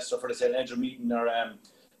Doncaster for the St. Ledger meeting are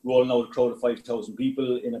rolling out a crowd of 5,000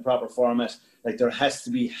 people in a proper format. There has to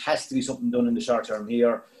be something done in the short term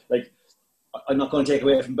here. I'm not going to take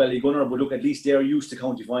away from Ballygunner, but look, at least they're used to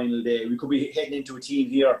county final day. We could be heading into a team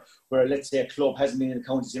here where, let's say, a club hasn't been in a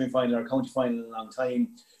county semi-final or a county final in a long time.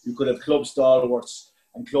 You could have club stalwarts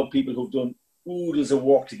and club people who've done oodles of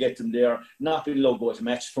work to get them there, not being allowed to go to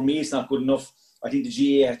match. For me, it's not good enough. I think the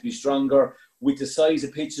GA has to be stronger with the size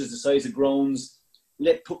of pitches, the size of grounds.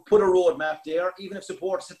 Put a roadmap there, even if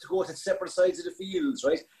supporters have to go to separate sides of the fields,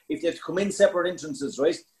 right? If they have to come in separate entrances,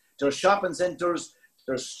 right? There's shopping centres,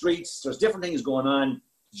 there's streets, there's different things going on.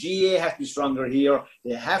 GA has to be stronger here.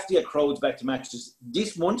 They have to get crowds back to matches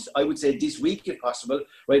this month, I would say this week if possible,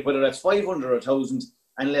 right? Whether that's 500 or 1,000,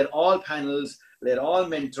 and let all panels, let all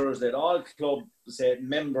mentors, let all club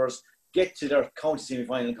members get to their county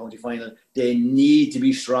semi-final and county final. They need to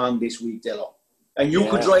be strong this week, Dello. And you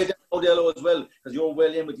could drive them out, Dello, as well, because you're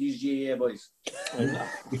well in with these GAA boys.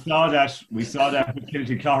 We saw that with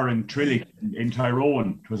Kilty-Clogher and Trillick in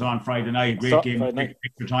Tyrone. It was on Friday night. Great game,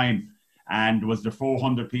 extra time. And was there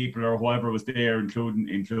 400 people or whoever was there,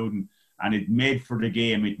 including, and it made for the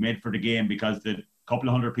game. It made for the game because the couple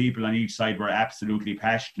of hundred people on each side were absolutely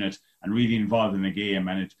passionate and really involved in the game.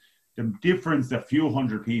 And the difference that few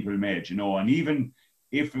hundred people made, and even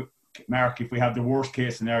if, Mark, if we have the worst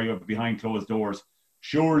case scenario behind closed doors,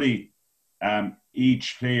 surely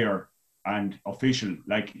each player and official,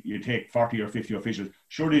 like you take 40 or 50 officials,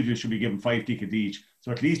 surely they should be given 5 tickets each.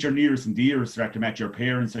 So at least your nearest and dearest are at the match, your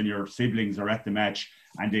parents and your siblings are at the match,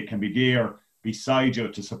 and they can be there beside you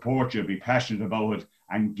to support you, be passionate about it,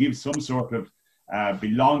 and give some sort of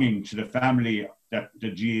belonging to the family that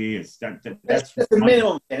the GA is. That's the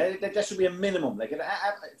minimum. That should be a minimum. Like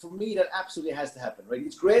for me, that absolutely has to happen. Right?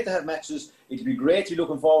 It's great to have matches. It'd be great to be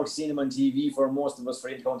looking forward to seeing them on TV for most of us for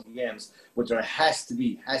inter-county games. But there has to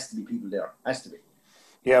be people there. Has to be.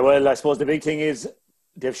 Yeah, well, I suppose the big thing is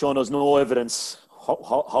they've shown us no evidence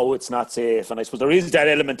how it's not safe. And I suppose there is that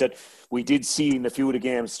element that we did see in a few of the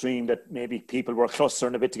games streamed that maybe people were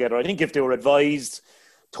clustering a bit together. I think if they were advised,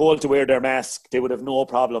 told to wear their mask, they would have no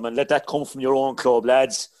problem. And let that come from your own club,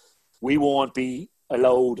 lads. We won't be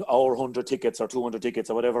allowed our 100 tickets or 200 tickets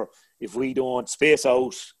or whatever if we don't space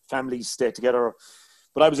out, families stay together.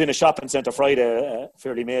 But I was in a shopping centre Friday, a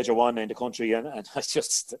fairly major one in the country, and it's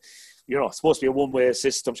just, it's supposed to be a one-way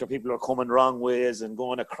system. So people are coming wrong ways and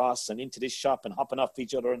going across and into this shop and hopping off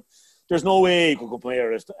each other. And there's no way you could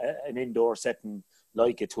compare an indoor setting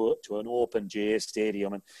like it to an open GA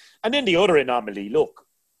stadium. And then the other anomaly, look,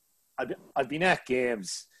 I've been at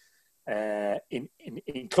games in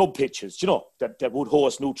club pitches, that would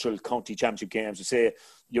host neutral county championship games. To say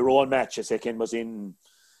your own match, I say, Ken, was in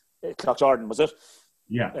Cloughjordan, was it?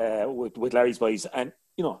 Yeah. With Larry's boys. And,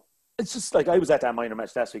 it's just like I was at that minor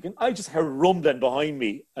match last week and I just heard rumbling behind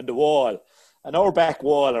me and the wall. And our back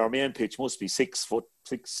wall, our main pitch must be 7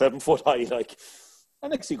 foot high. Like, and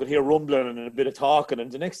next thing you could hear rumbling and a bit of talking.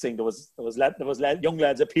 And the next thing there was young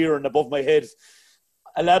lads appearing above my head.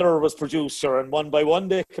 A ladder was produced, and one by one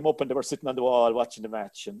they came up and they were sitting on the wall watching the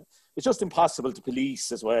match. And it's just impossible to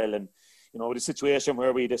police as well. And, with a situation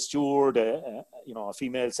where we had a steward, a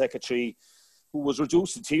female secretary who was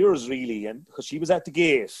reduced to tears, really, and because she was at the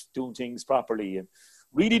gate doing things properly. And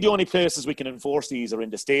really the only places we can enforce these are in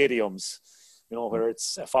the stadiums, where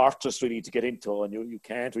it's a fortress really to get into and you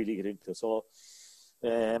can't really get into. So,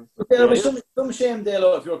 there was some shame,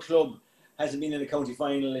 Dale, if your club hasn't been in the county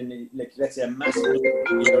final in, like, let's say, a massive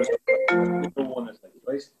years,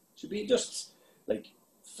 right? Should be just, like,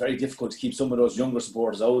 very difficult to keep some of those younger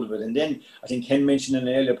supporters out of it. And then I think Ken mentioned in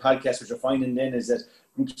an earlier podcast, what you're finding then is that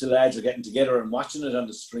groups of lads are getting together and watching it on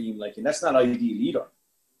the stream, like, and that's not ideal either.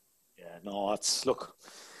 Yeah, no, look,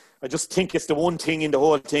 I just think it's the one thing in the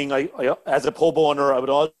whole thing. I as a pub owner, I would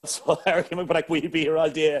also argue, but like, we'd be here all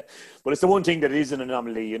day. But it's the one thing that is an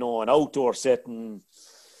anomaly, an outdoor setting.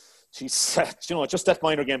 Just that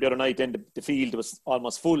minor game the other night, then the field was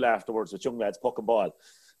almost full afterwards with young lads pucking ball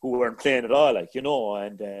who weren't playing at all,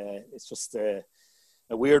 and it's just a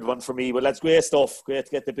weird one for me. But that's great stuff. Great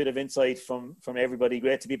to get a bit of insight from everybody.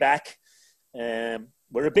 Great to be back.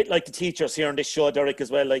 We're a bit like the teachers here on this show, Derek, as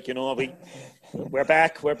well. We're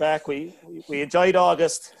back. We enjoyed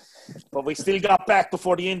August, but we still got back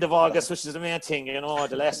before the end of August, which is the main thing.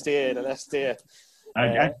 The last day.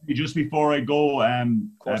 Actually, just before I go,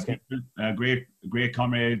 great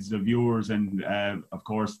comrades, the viewers, and of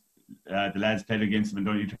course, the lads played against them in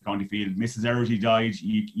Donegal County Field. Mrs. Erity died.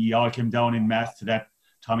 You all came down in mass to that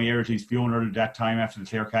Tommy Erity's funeral at that time after the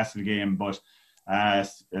Clarecastle game. But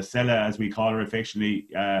Stella, as we call her affectionately,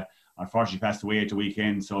 unfortunately passed away at the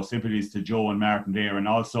weekend. So sympathies to Joe and Martin there. And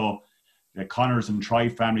also the Connors and Tri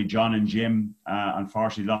family, John and Jim,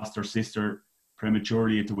 unfortunately lost their sister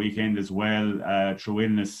prematurely at the weekend as well, through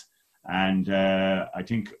illness. And I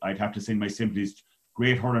think I'd have to send my sympathies.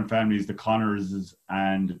 Great hurling families, the Connors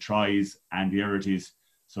and the Tries and the Erities.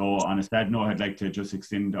 So on a sad note, I'd like to just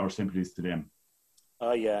extend our sympathies to them.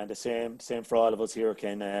 Oh yeah, and the same for all of us here,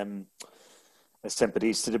 Ken.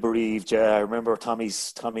 Sympathies to the bereaved. I remember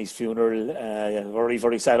Tommy's funeral. A very,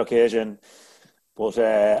 very sad occasion, but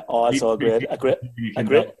also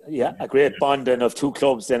a great bonding of two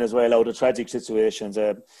clubs then as well out of tragic situations.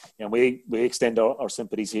 We extend our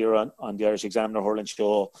sympathies here on the Irish Examiner Hurling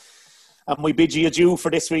Show. And we bid you adieu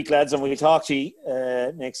for this week, lads, and we'll talk to you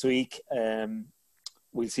next week.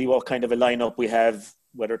 We'll see what kind of a lineup we have,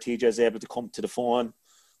 whether TJ is able to come to the phone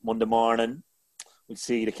Monday morning. We'll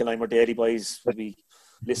see. The Killimer Daly boys will be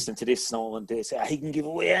listening to this now, and they say, he can give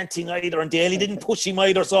away anything either, and Daly didn't push him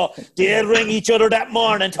either, so they'll ring each other that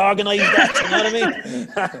morning to organise that, you know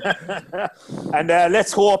what I mean? And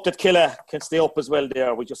let's hope that Killa can stay up as well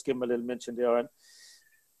there. We just give him a little mention there, and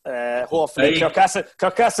hopefully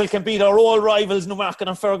Clarecastle can beat our old rivals Newmarket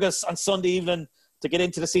and Fergus on Sunday evening to get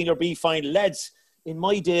into the Senior B final. Lads, in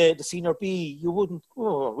my day, the Senior B, you wouldn't,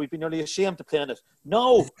 we'd be nearly ashamed to play on it.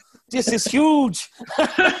 No, this is huge.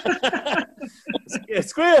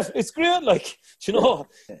 It's great, like, you know.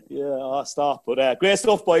 Yeah, stop. But great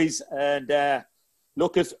stuff, boys. And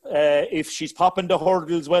Look, if she's popping the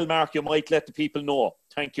hurdles well, Mark, you might let the people know.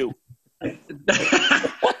 Thank you. I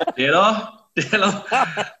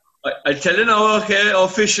tell you now, okay,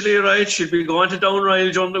 officially, right, she'll be going to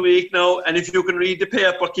Downriles during the week now, and if you can read the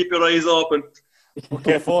paper, keep your eyes open.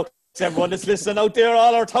 Okay, folks, everyone that's listening out there,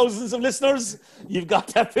 all our thousands of listeners, you've got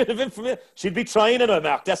that bit of information. She'll be trying it,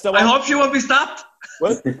 Mark. That's the one. I hope she won't be stopped.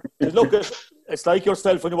 Well, look, it's like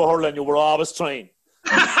yourself when you were hurling, you were always trying.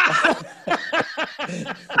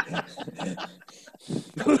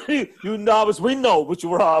 You always win now, but you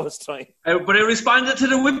were always trying. But I responded to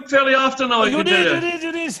the whip fairly often now. You did.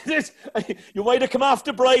 You might have come off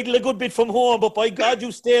the bridle a good bit from home, but by God,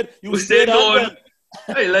 you stayed on.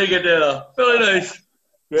 I like it there. Very nice.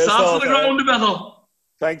 Soft to the ground, the better.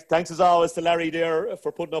 Thanks as always to Larry there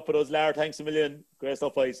for putting up with us. Larry, thanks a million. Great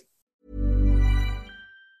stuff, guys.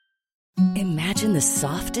 Imagine the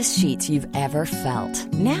softest sheets you've ever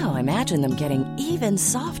felt. Now imagine them getting even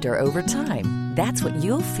softer over time. That's what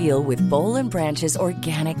you'll feel with Boll & Branch's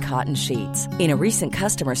organic cotton sheets. In a recent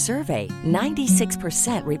customer survey,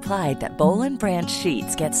 96% replied that Boll & Branch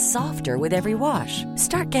sheets get softer with every wash.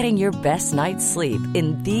 Start getting your best night's sleep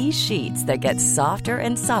in these sheets that get softer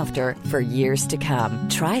and softer for years to come.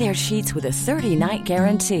 Try their sheets with a 30-night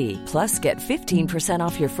guarantee. Plus, get 15%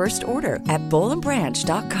 off your first order at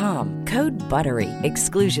bollandbranch.com. Code BUTTERY.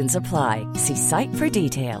 Exclusions apply. See site for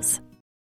details.